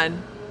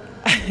plan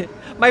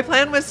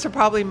was to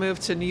probably move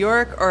to New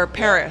York or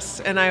Paris.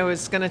 And I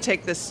was going to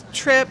take this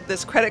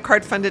credit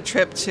card funded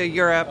trip to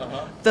Europe.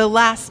 The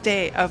last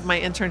day of my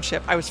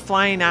internship, I was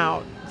flying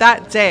out.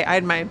 That day, I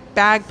had my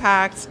bag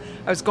packed.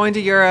 I was going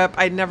to Europe.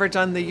 I'd never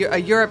done a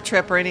Europe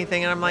trip or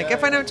anything. And I'm like,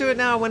 if I don't do it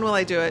now, when will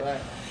I do it?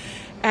 Right.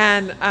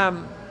 And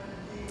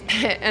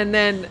and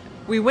then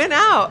we went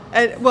out.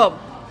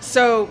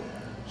 So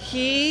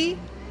a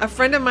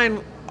friend of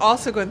mine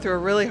also going through a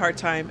really hard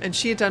time, and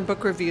she had done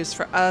book reviews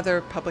for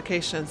other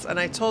publications. And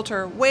I told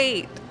her,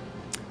 wait,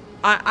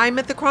 I'm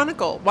at the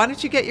Chronicle. Why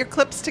don't you get your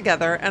clips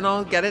together and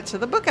I'll get it to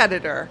the book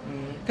editor?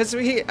 Because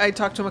I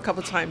talked to him a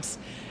couple times.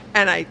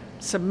 And I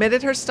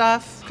submitted her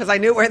stuff because I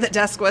knew where the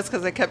desk was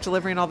because I kept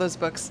delivering all those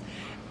books.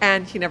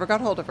 And he never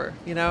got hold of her,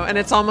 and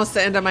it's almost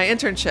the end of my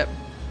internship.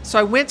 So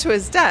I went to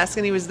his desk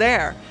and he was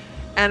there.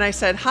 And I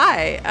said,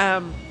 hi,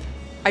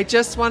 I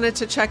just wanted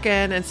to check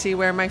in and see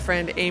where my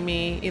friend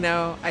Amy,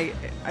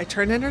 I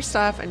turned in her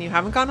stuff and you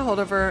haven't gotten a hold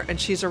of her, and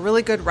she's a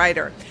really good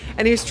writer.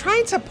 And he was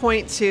trying to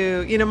point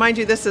to, mind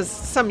you, this is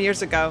some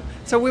years ago,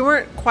 so we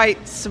weren't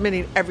quite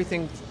submitting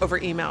everything over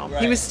email.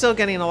 Right. He was still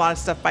getting a lot of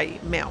stuff by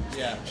email.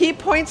 Yeah. He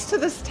points to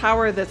this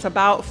tower that's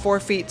about 4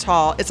 feet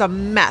tall. It's a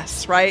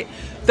mess, right?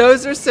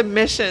 Those are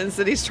submissions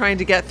that he's trying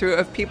to get through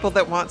of people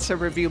that want to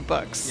review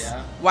books.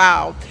 Yeah.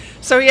 Wow.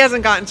 So he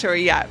hasn't gotten to her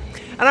yet.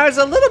 And I was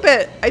a little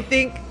bit, I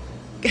think,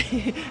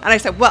 and I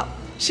said, well,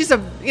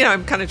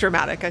 I'm kind of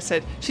dramatic. I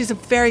said, she's a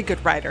very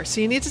good writer,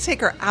 so you need to take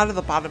her out of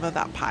the bottom of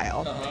that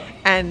pile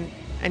and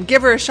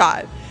give her a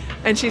shot.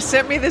 And she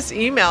sent me this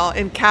email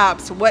in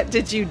caps, what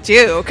did you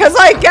do? Because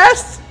I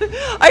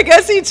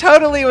guess he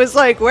totally was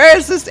like, where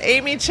is this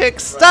Amy chick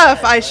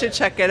stuff? I should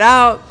check it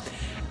out.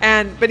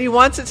 But he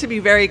wants it to be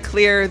very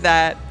clear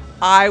that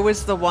I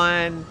was the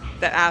one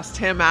that asked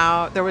him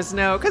out. There was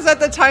because at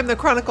the time the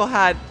Chronicle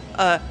had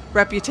a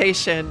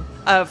reputation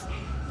of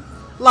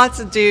lots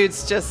of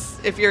dudes.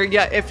 Just if you're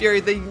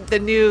the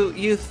new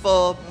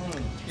youthful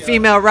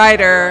female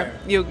writer,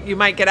 you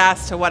might get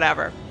asked to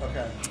whatever.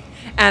 Okay.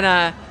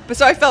 And but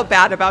so I felt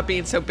bad about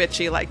being so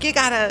bitchy. Like, you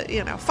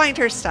gotta find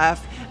her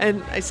stuff.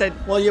 And I said,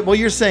 well,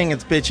 you're saying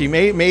it's bitchy.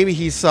 Maybe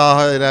he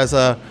saw it as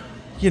a,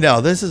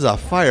 this is a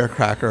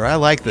firecracker. I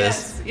like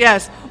this.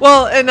 Yes.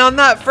 Well, and on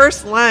that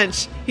first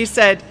lunch, he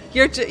said,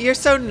 You're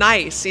so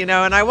nice, and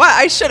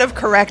I should have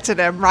corrected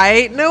him,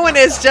 right? No one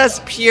is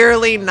just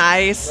purely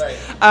nice.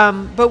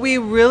 Right. But we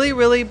really,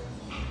 really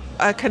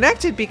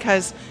connected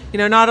because,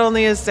 not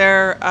only is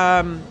there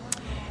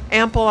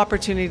ample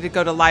opportunity to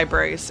go to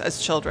libraries as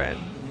children,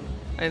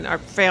 and our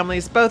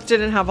families both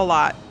didn't have a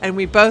lot, and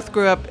we both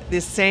grew up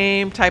the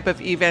same type of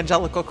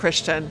evangelical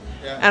Christian.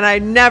 Yeah. And I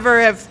never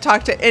have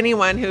talked to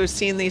anyone who's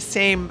seen these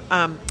same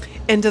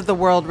end of the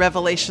world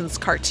Revelations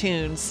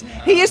cartoons.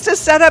 He used to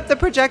set up the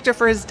projector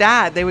for his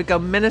dad. They would go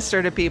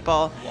minister to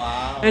people.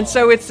 Wow. And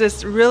so it's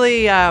this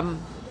really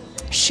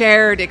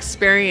shared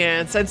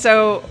experience. And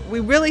so we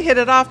really hit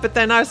it off, but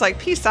then I was like,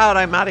 peace out,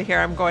 I'm out of here.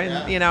 I'm going,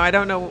 I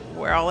don't know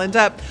where I'll end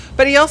up.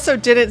 But he also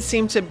didn't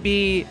seem to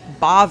be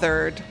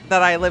bothered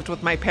that I lived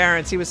with my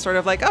parents. He was sort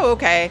of like, oh,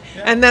 okay.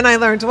 Yeah. And then I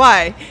learned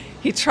why.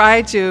 He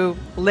tried to,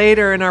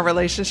 later in our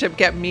relationship,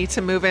 get me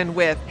to move in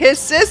with his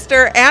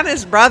sister and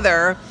his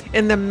brother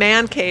in the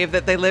man cave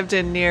that they lived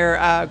in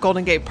near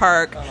Golden Gate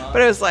Park.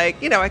 But it was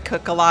like, I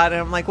cook a lot. And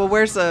I'm like, well,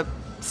 where's the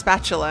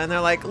spatula? And they're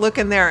like, look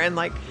in there. And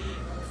like,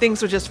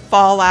 things would just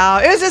fall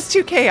out. It was just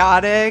too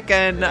chaotic.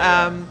 And,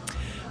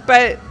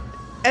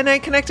 and I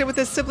connected with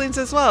his siblings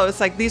as well.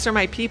 It's like, these are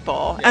my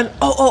people. Yeah.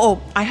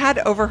 And, I had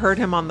overheard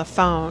him on the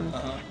phone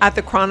at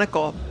the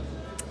Chronicle.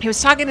 He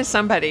was talking to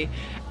somebody,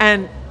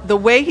 and the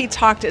way he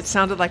talked, it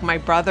sounded like my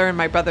brother and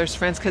my brother's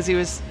friends, because he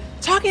was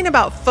talking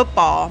about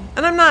football.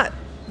 And I'm not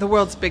the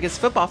world's biggest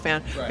football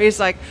fan. Right. He's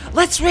like,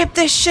 let's rip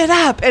this shit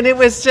up. And it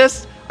was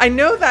just, I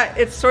know that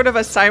it's sort of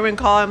a siren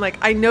call. I'm like,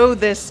 I know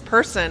this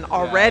person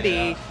already.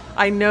 Yeah.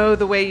 I know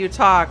the way you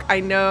talk.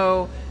 I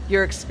know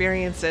your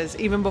experiences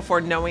even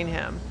before knowing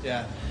him.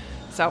 Yeah.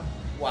 So.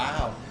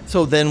 Wow.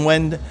 So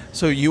then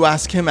so you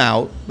ask him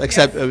out,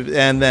 except,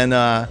 and then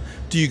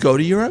do you go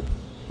to Europe?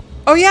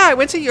 Oh yeah, I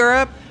went to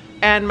Europe.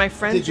 And my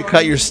friends. Did you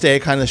cut your stay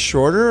kind of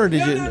shorter, or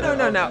did you?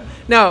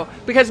 No.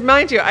 Because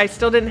mind you, I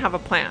still didn't have a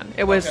plan.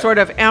 It was sort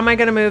of, am I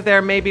going to move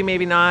there? Maybe,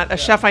 maybe not. A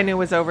chef I knew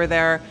was over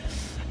there,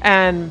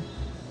 and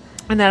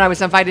then I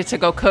was invited to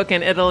go cook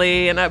in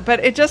Italy,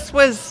 but it just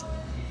was.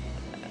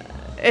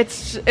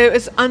 It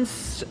was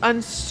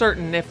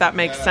uncertain, if that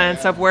makes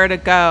sense, of where to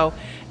go,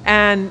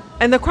 and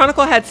the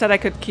Chronicle had said I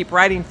could keep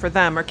writing for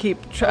them or keep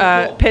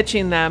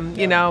pitching them,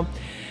 you know,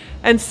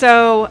 and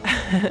so.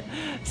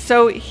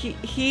 So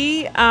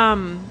he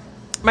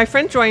my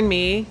friend joined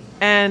me,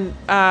 and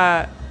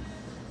I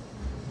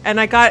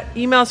got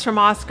emails from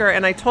Oscar,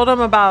 and I told him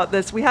about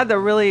this. We had the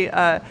really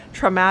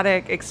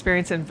traumatic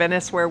experience in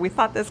Venice where we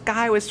thought this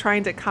guy was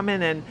trying to come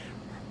in and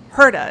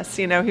hurt us.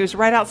 You know, he was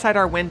right outside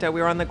our window.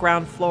 We were on the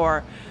ground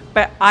floor.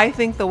 But I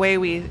think the way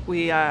we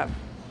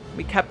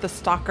kept the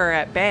stalker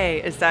at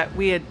bay is that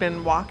we had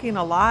been walking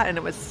a lot, and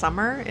it was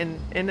summer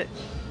in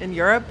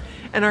Europe.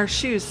 And our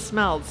shoes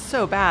smelled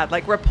so bad,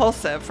 like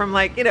repulsive. From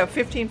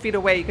 15 feet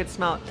away, you could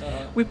smell it.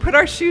 Uh-huh. We put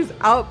our shoes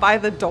out by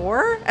the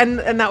door, and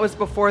that was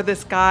before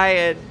this guy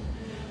had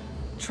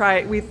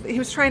tried. He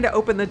was trying to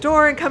open the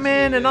door and come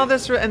in, and all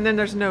this. And then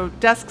there's no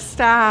desk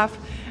staff,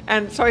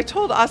 and so I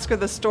told Oscar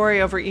the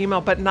story over email,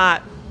 but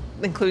not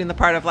including the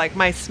part of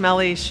my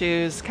smelly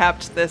shoes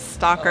kept this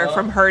stalker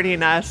from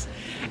hurting us.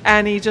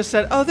 And he just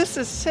said, "Oh, this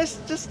is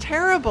just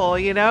terrible.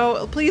 You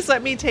know, please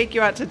let me take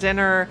you out to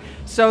dinner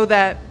so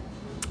that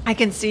I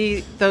can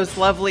see those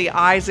lovely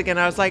eyes again."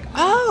 I was like,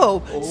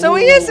 oh, so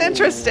he is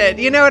interested.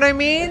 You know what I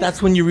mean?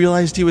 That's when you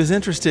realized he was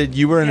interested.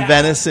 You were in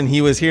Venice and he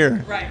was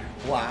here. Right.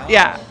 Wow.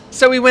 Yeah.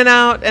 So we went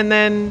out, and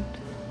then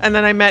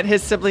I met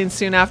his siblings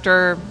soon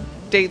after,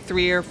 date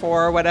 3 or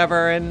 4 or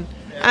whatever, and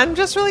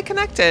just really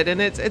connected. And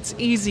it's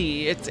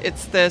easy.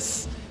 It's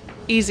this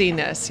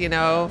easiness, you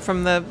know,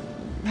 from the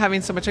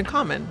having so much in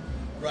common.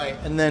 Right.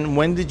 And then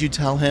when did you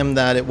tell him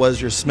that it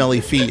was your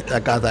smelly feet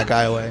that got that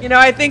guy away? You know,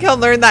 I think he'll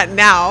learn that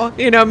now.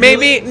 You know,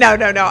 maybe. Really? No.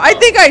 I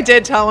think I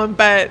did tell him,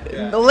 but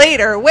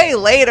later, way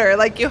later,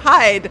 you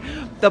hide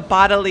the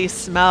bodily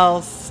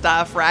smell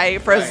stuff, right?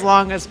 For as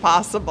long as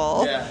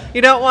possible. Yeah.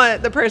 You don't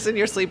want the person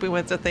you're sleeping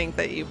with to think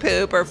that you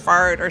poop or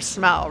fart or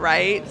smell,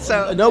 right?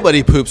 So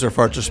nobody poops or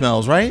farts or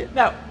smells, right?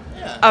 No.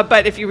 Yeah.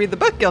 But if you read the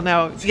book, you'll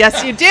know.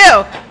 Yes, you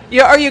do.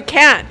 You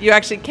can't. You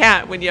actually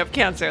can't when you have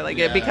cancer.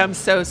 It becomes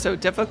so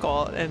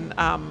difficult, and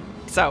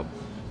so.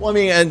 Well, I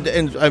mean,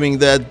 and I mean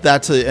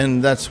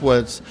that's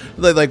what's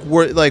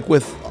we're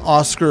with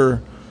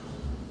Oscar.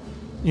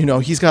 You know,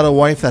 he's got a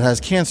wife that has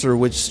cancer,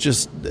 which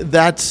just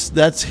that's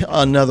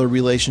another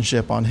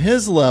relationship on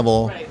his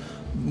level,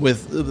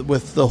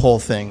 with the whole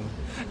thing.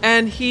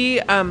 And he,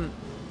 I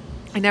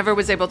never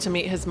was able to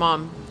meet his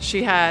mom.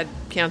 She had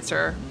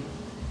cancer.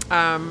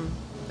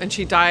 And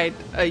she died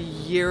a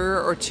year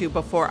or 2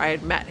 before I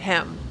had met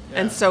him. Yeah.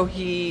 And so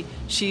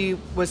she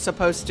was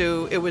supposed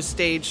to, it was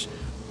stage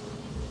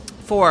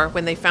 4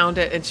 when they found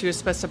it, and she was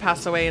supposed to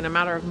pass away in a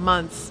matter of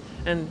months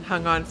and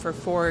hung on for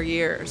 4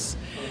 years.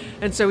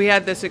 And so we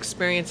had this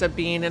experience of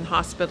being in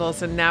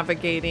hospitals and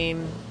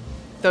navigating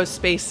those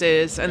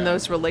spaces and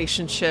those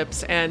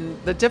relationships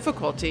and the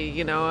difficulty,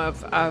 you know,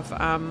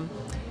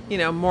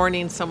 of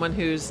mourning someone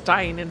who's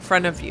dying in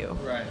front of you.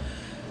 Right.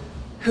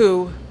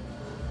 Who,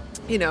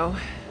 you know,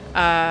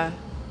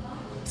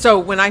 so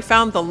when I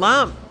found the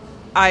lump,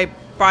 I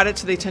brought it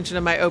to the attention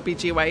of my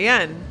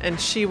OBGYN, and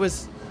she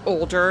was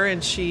older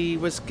and she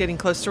was getting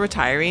close to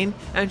retiring,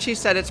 and she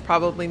said it's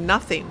probably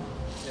nothing.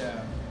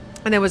 Yeah.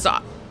 And it was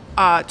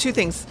 2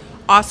 things.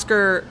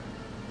 Oscar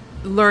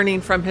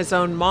learning from his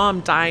own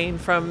mom dying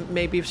from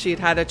maybe if she'd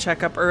had a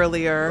checkup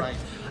earlier.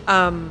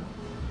 Right.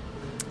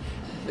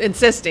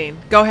 Insisting,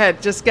 go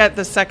ahead, just get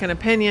the second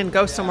opinion,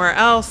 go somewhere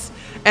else.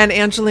 And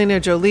Angelina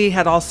Jolie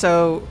had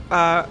also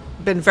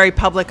been very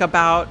public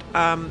about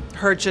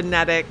her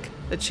genetic,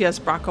 that she has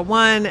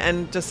BRCA1,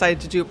 and decided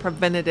to do a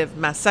preventative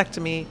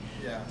mastectomy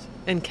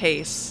in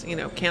case, you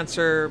know,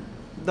 cancer,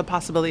 the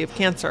possibility of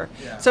cancer.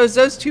 Yeah. So it's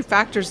those 2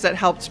 factors that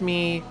helped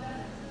me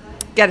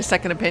get a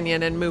second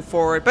opinion and move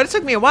forward. But it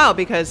took me a while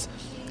because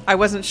I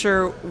wasn't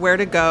sure where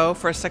to go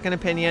for a second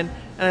opinion.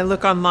 And I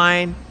look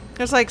online,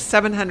 there's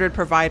 700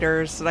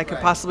 providers that I could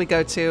possibly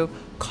go to,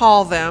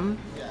 call them.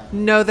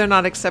 No, they're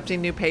not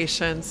accepting new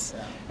patients.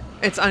 Yeah.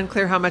 It's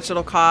unclear how much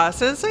it'll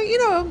cost. And it's you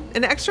know,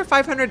 an extra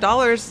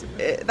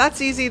 $500,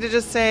 that's easy to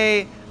just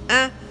say,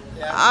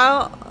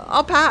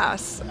 I'll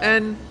pass. Yeah.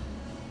 And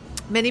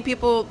many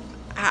people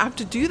have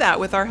to do that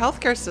with our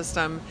healthcare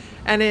system.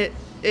 And it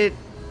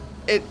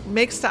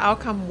makes the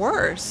outcome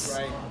worse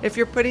if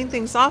you're putting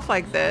things off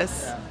like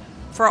this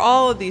for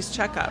all of these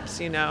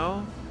checkups, you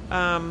know.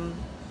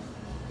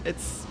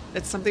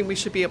 It's something we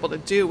should be able to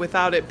do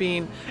without it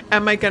being,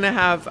 am I going to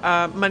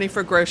have money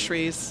for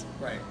groceries?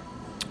 Right.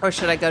 Or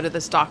should I go to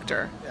this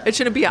doctor? Yeah. It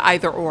shouldn't be an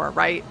either or,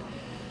 right?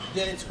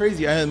 Yeah, it's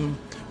crazy. And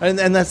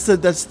that's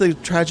the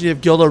tragedy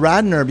of Gilda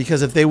Radner,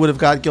 because if they would have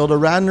got Gilda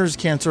Radner's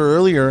cancer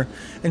earlier,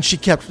 and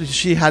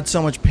she had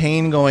so much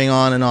pain going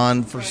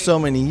on for so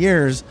many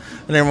years,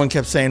 and everyone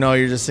kept saying, "Oh,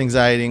 you're just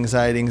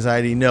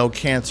anxiety. No,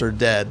 cancer,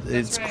 dead."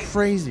 It's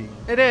crazy.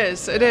 It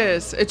is.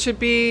 It should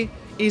be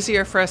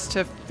easier for us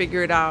to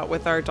figure it out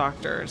with our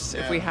doctors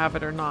if we have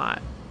it or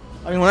not.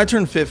 I mean, when I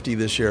turned 50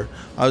 this year,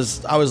 I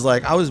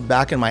was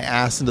backing my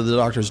ass into the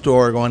doctor's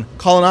door going,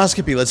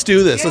 colonoscopy, let's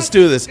do this.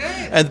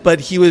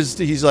 But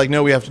he's like,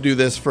 no, we have to do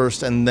this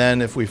first, and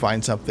then if we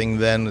find something,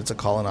 then it's a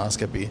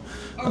colonoscopy.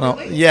 Oh,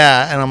 really?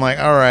 Yeah, and I'm like,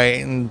 all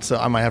right, and so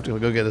I might have to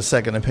go get a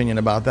second opinion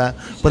about that.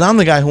 But I'm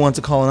the guy who wants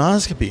a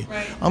colonoscopy.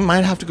 Right. I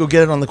might have to go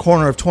get it on the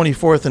corner of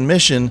 24th and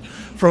Mission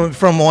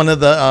from one of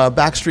the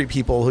Backstreet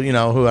people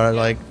who are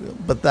like,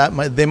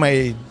 but they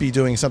might be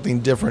doing something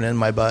different in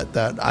my butt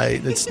that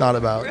it's not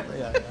about.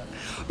 Yeah.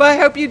 But I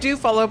hope you do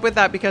follow up with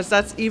that, because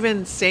that's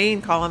even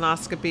saying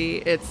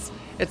colonoscopy.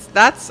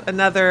 That's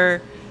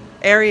another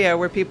area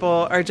where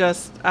people are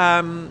just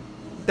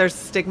there's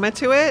stigma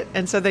to it,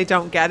 and so they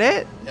don't get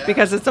it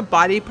because it's a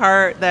body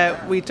part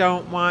that we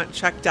don't want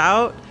checked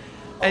out.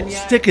 And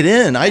stick it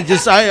in. I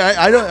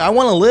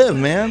want to live,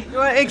 man.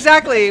 Well,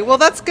 exactly. Well,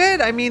 that's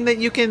good. I mean, that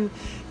you can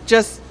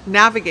just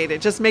navigate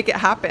it, just make it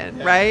happen,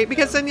 right?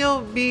 Because then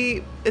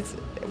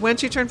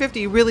once you turn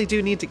 50, you really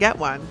do need to get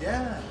one.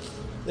 Yeah.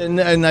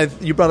 And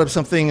you brought up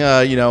something,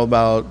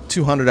 about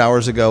 200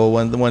 hours ago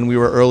when we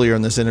were earlier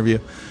in this interview.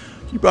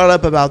 You brought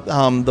up about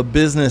the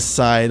business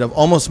side of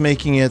almost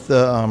making it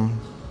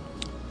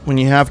when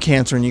you have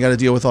cancer and you got to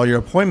deal with all your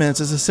appointments.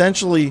 Is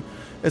essentially,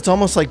 it's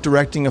almost like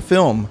directing a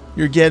film.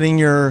 You're getting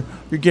your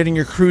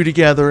crew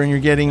together, and you're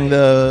getting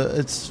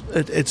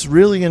it's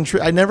really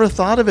I never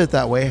thought of it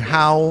that way.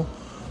 How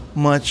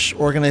much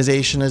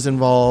organization is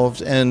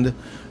involved, and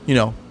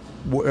it's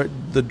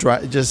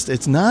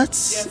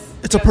nuts. Yes.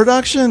 It's a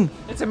production.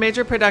 It's a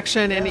major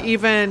production. And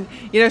even,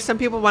 some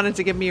people wanted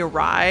to give me a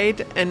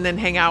ride and then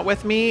hang out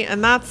with me.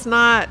 And that's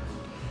not,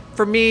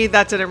 for me,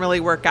 that didn't really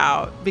work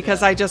out,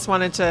 because I just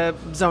wanted to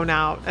zone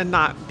out and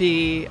not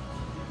be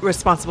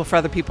responsible for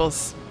other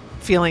people's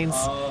feelings.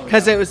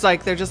 Because it was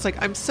like, they're just like,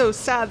 I'm so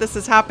sad this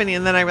is happening.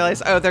 And then I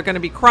realized, they're going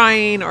to be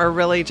crying or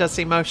really just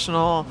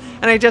emotional.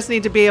 And I just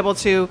need to be able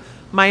to,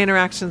 my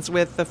interactions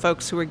with the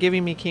folks who were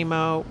giving me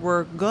chemo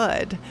were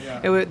good.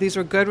 Yeah. These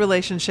were good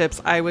relationships.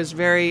 I was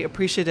very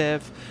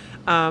appreciative.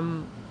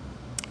 And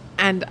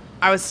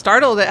I was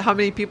startled at how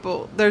many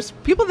there's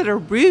people that are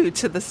rude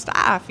to the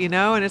staff,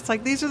 and it's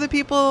like, these are the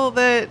people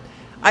that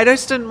I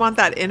just didn't want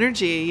that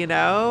energy,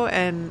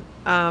 and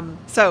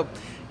so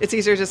it's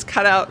easier to just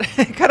cut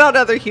out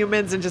other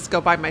humans and just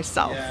go by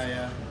myself.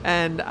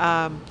 And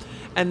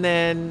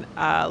then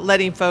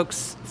letting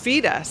folks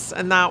feed us.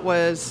 And that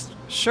was,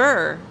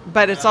 sure,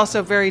 but it's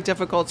also very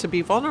difficult to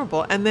be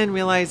vulnerable. And then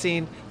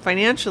realizing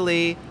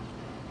financially,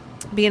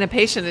 being a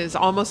patient is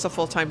almost a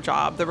full-time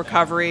job. The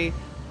recovery,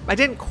 I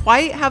didn't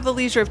quite have the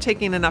leisure of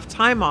taking enough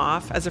time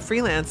off as a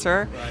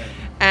freelancer. Right.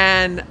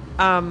 And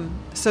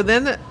so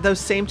then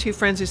those same two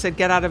friends who said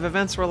get out of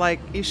events were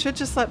like, you should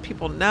just let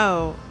people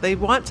know they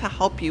want to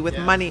help you with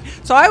money.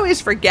 So I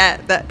always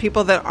forget that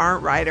people that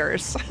aren't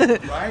writers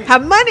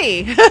have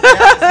money.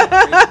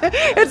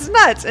 It's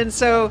nuts. And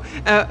so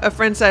a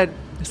friend said,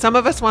 some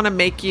of us want to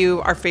make you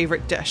our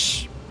favorite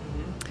dish.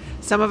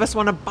 Some of us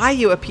want to buy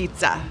you a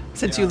pizza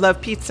since you love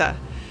pizza.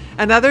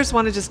 And others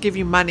want to just give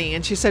you money.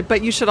 And she said,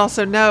 but you should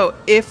also know,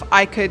 if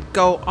I could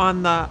go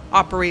on the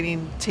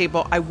operating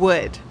table, I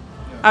would.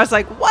 I was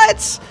like,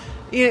 what?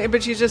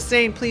 But she's just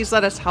saying, please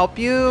let us help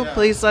you. Yeah.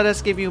 Please let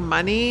us give you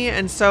money.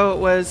 And so it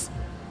was,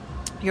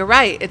 you're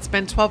right. It's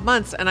been 12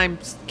 months and I'm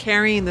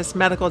carrying this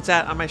medical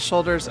debt on my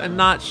shoulders and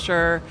not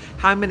sure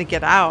how I'm going to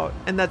get out.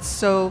 And that's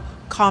so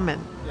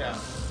common. Yeah.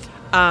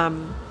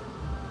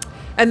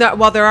 And that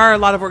while there are a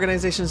lot of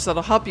organizations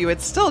that'll help you,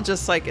 it's still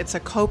just like, it's a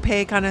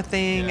copay kind of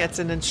thing. Yeah. It's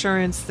an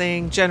insurance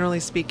thing,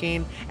 generally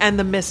speaking, and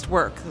the missed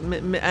work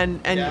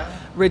and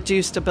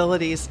reduced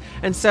abilities.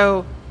 And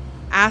so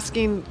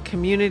asking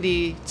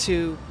community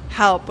to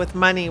help with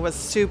money was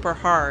super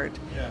hard.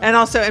 Yeah.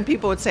 And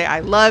people would say,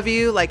 I love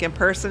you, like in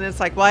person. It's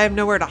like, well, I have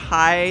nowhere to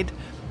hide.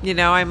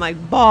 I'm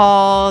like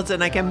bald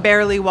and I can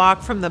barely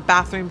walk from the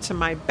bathroom to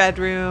my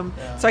bedroom.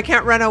 Yeah. So I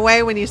can't run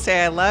away when you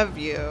say I love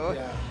you.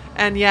 Yeah.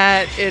 And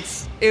yet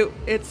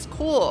it's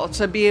cool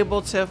to be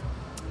able to,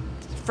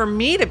 for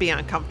me to be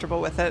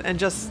uncomfortable with it and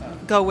just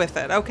go with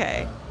it.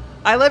 Okay.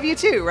 I love you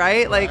too,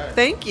 right? Like,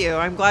 thank you.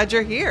 I'm glad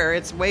you're here.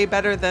 It's way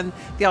better than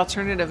the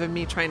alternative of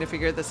me trying to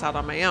figure this out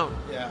on my own.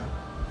 Yeah.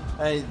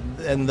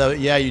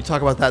 You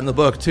talk about that in the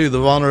book too, the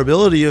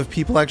vulnerability of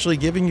people actually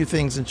giving you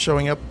things and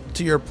showing up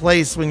to your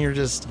place when you're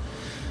just,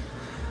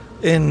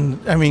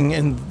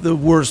 in the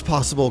worst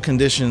possible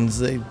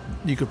conditions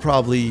you could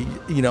probably,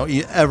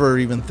 ever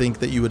even think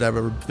that you would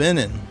ever been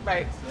in.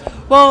 Right.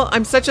 Well,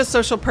 I'm such a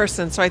social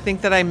person, so I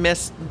think that I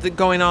missed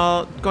going to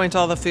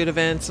all the food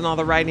events and all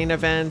the writing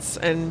events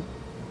and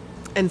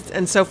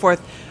so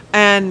forth.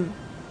 And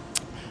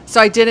so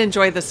I did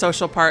enjoy the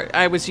social part.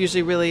 I was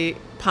usually really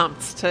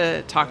pumped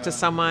to talk to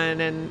someone,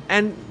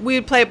 and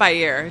we'd play it by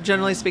ear.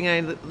 Generally speaking,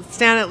 I'd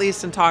stand at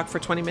least and talk for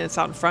 20 minutes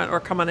out in front, or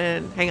come on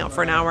in and hang out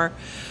for an hour.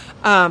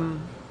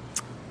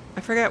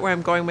 I forget where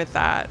I'm going with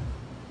that.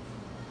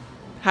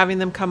 Having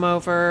them come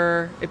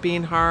over, it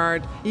being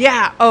hard.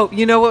 Yeah. Oh,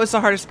 you know what was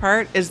the hardest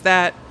part is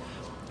that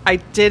I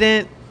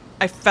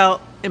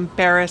felt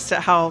embarrassed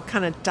at how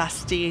kind of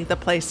dusty the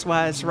place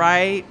was,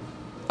 right?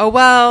 Oh,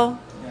 well,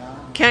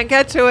 can't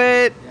get to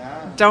it.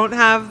 Don't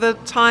have the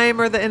time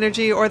or the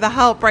energy or the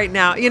help right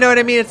now. You know what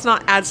I mean? It's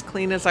not as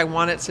clean as I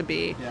want it to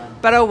be.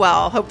 But oh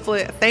well,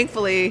 hopefully,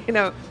 thankfully,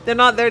 they're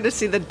not there to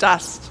see the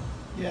dust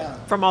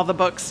from all the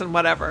books and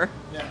whatever.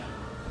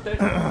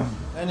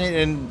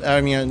 And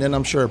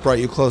I'm sure it brought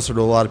you closer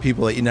to a lot of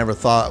people that you never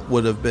thought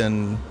would have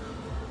been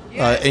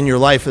in your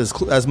life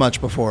as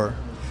much before.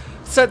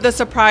 So the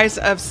surprise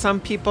of some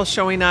people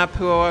showing up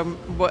who,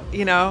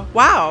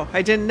 wow,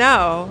 I didn't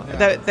know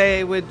that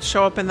they would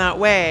show up in that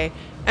way.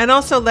 And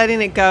also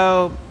letting it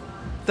go,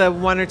 the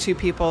one or two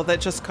people that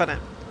just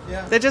couldn't.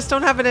 They just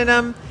don't have it in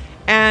them.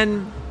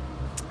 And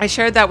I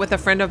shared that with a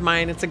friend of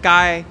mine. It's a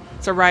guy,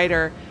 it's a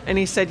writer. And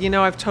he said,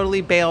 I've totally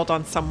bailed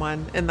on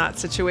someone in that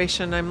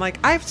situation. I'm like,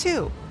 I have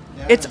too.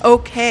 It's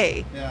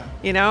okay.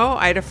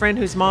 I had a friend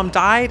whose mom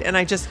died and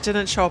I just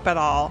didn't show up at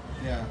all.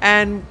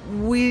 And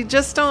we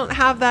just don't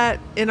have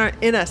that in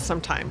us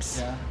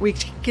sometimes. We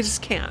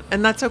just can't.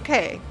 And that's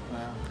okay.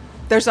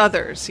 There's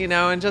others,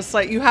 and just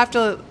like you have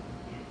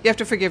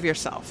to forgive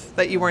yourself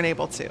that you weren't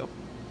able to.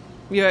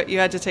 You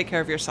had to take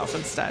care of yourself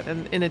instead,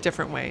 and in a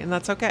different way, and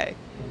that's okay.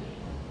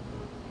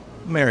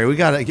 Mary, we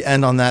got to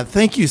end on that.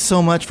 Thank you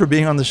so much for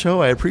being on the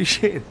show. I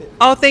appreciate it.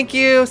 Oh, thank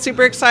you.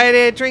 Super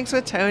excited. Drinks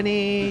with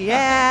Tony.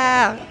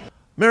 Yeah.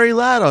 Mary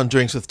Ladd on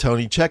Drinks with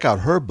Tony. Check out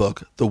her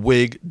book, The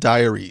Wig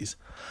Diaries.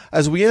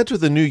 As we enter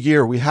the new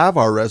year, we have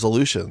our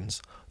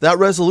resolutions. That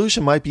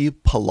resolution might be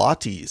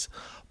Pilates,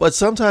 but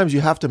sometimes you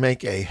have to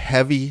make a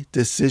heavy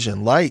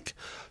decision like,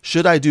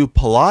 should I do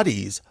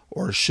Pilates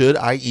or should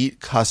I eat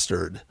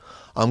custard?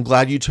 I'm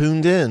glad you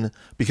tuned in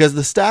because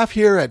the staff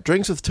here at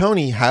Drinks with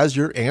Tony has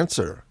your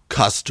answer.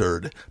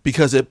 Custard,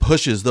 because it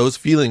pushes those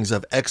feelings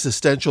of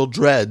existential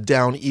dread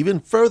down even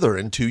further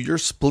into your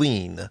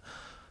spleen.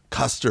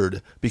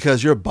 Custard,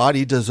 because your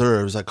body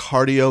deserves a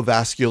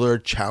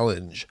cardiovascular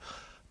challenge.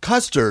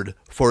 Custard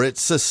for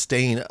its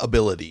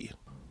sustainability.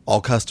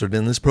 All custard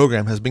in this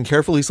program has been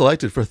carefully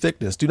selected for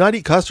thickness. Do not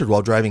eat custard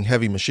while driving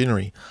heavy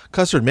machinery.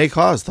 Custard may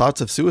cause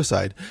thoughts of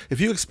suicide. If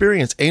you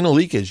experience anal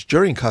leakage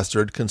during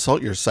custard,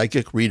 consult your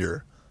psychic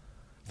reader.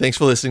 Thanks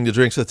for listening to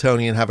Drinks with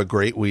Tony and have a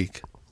great week.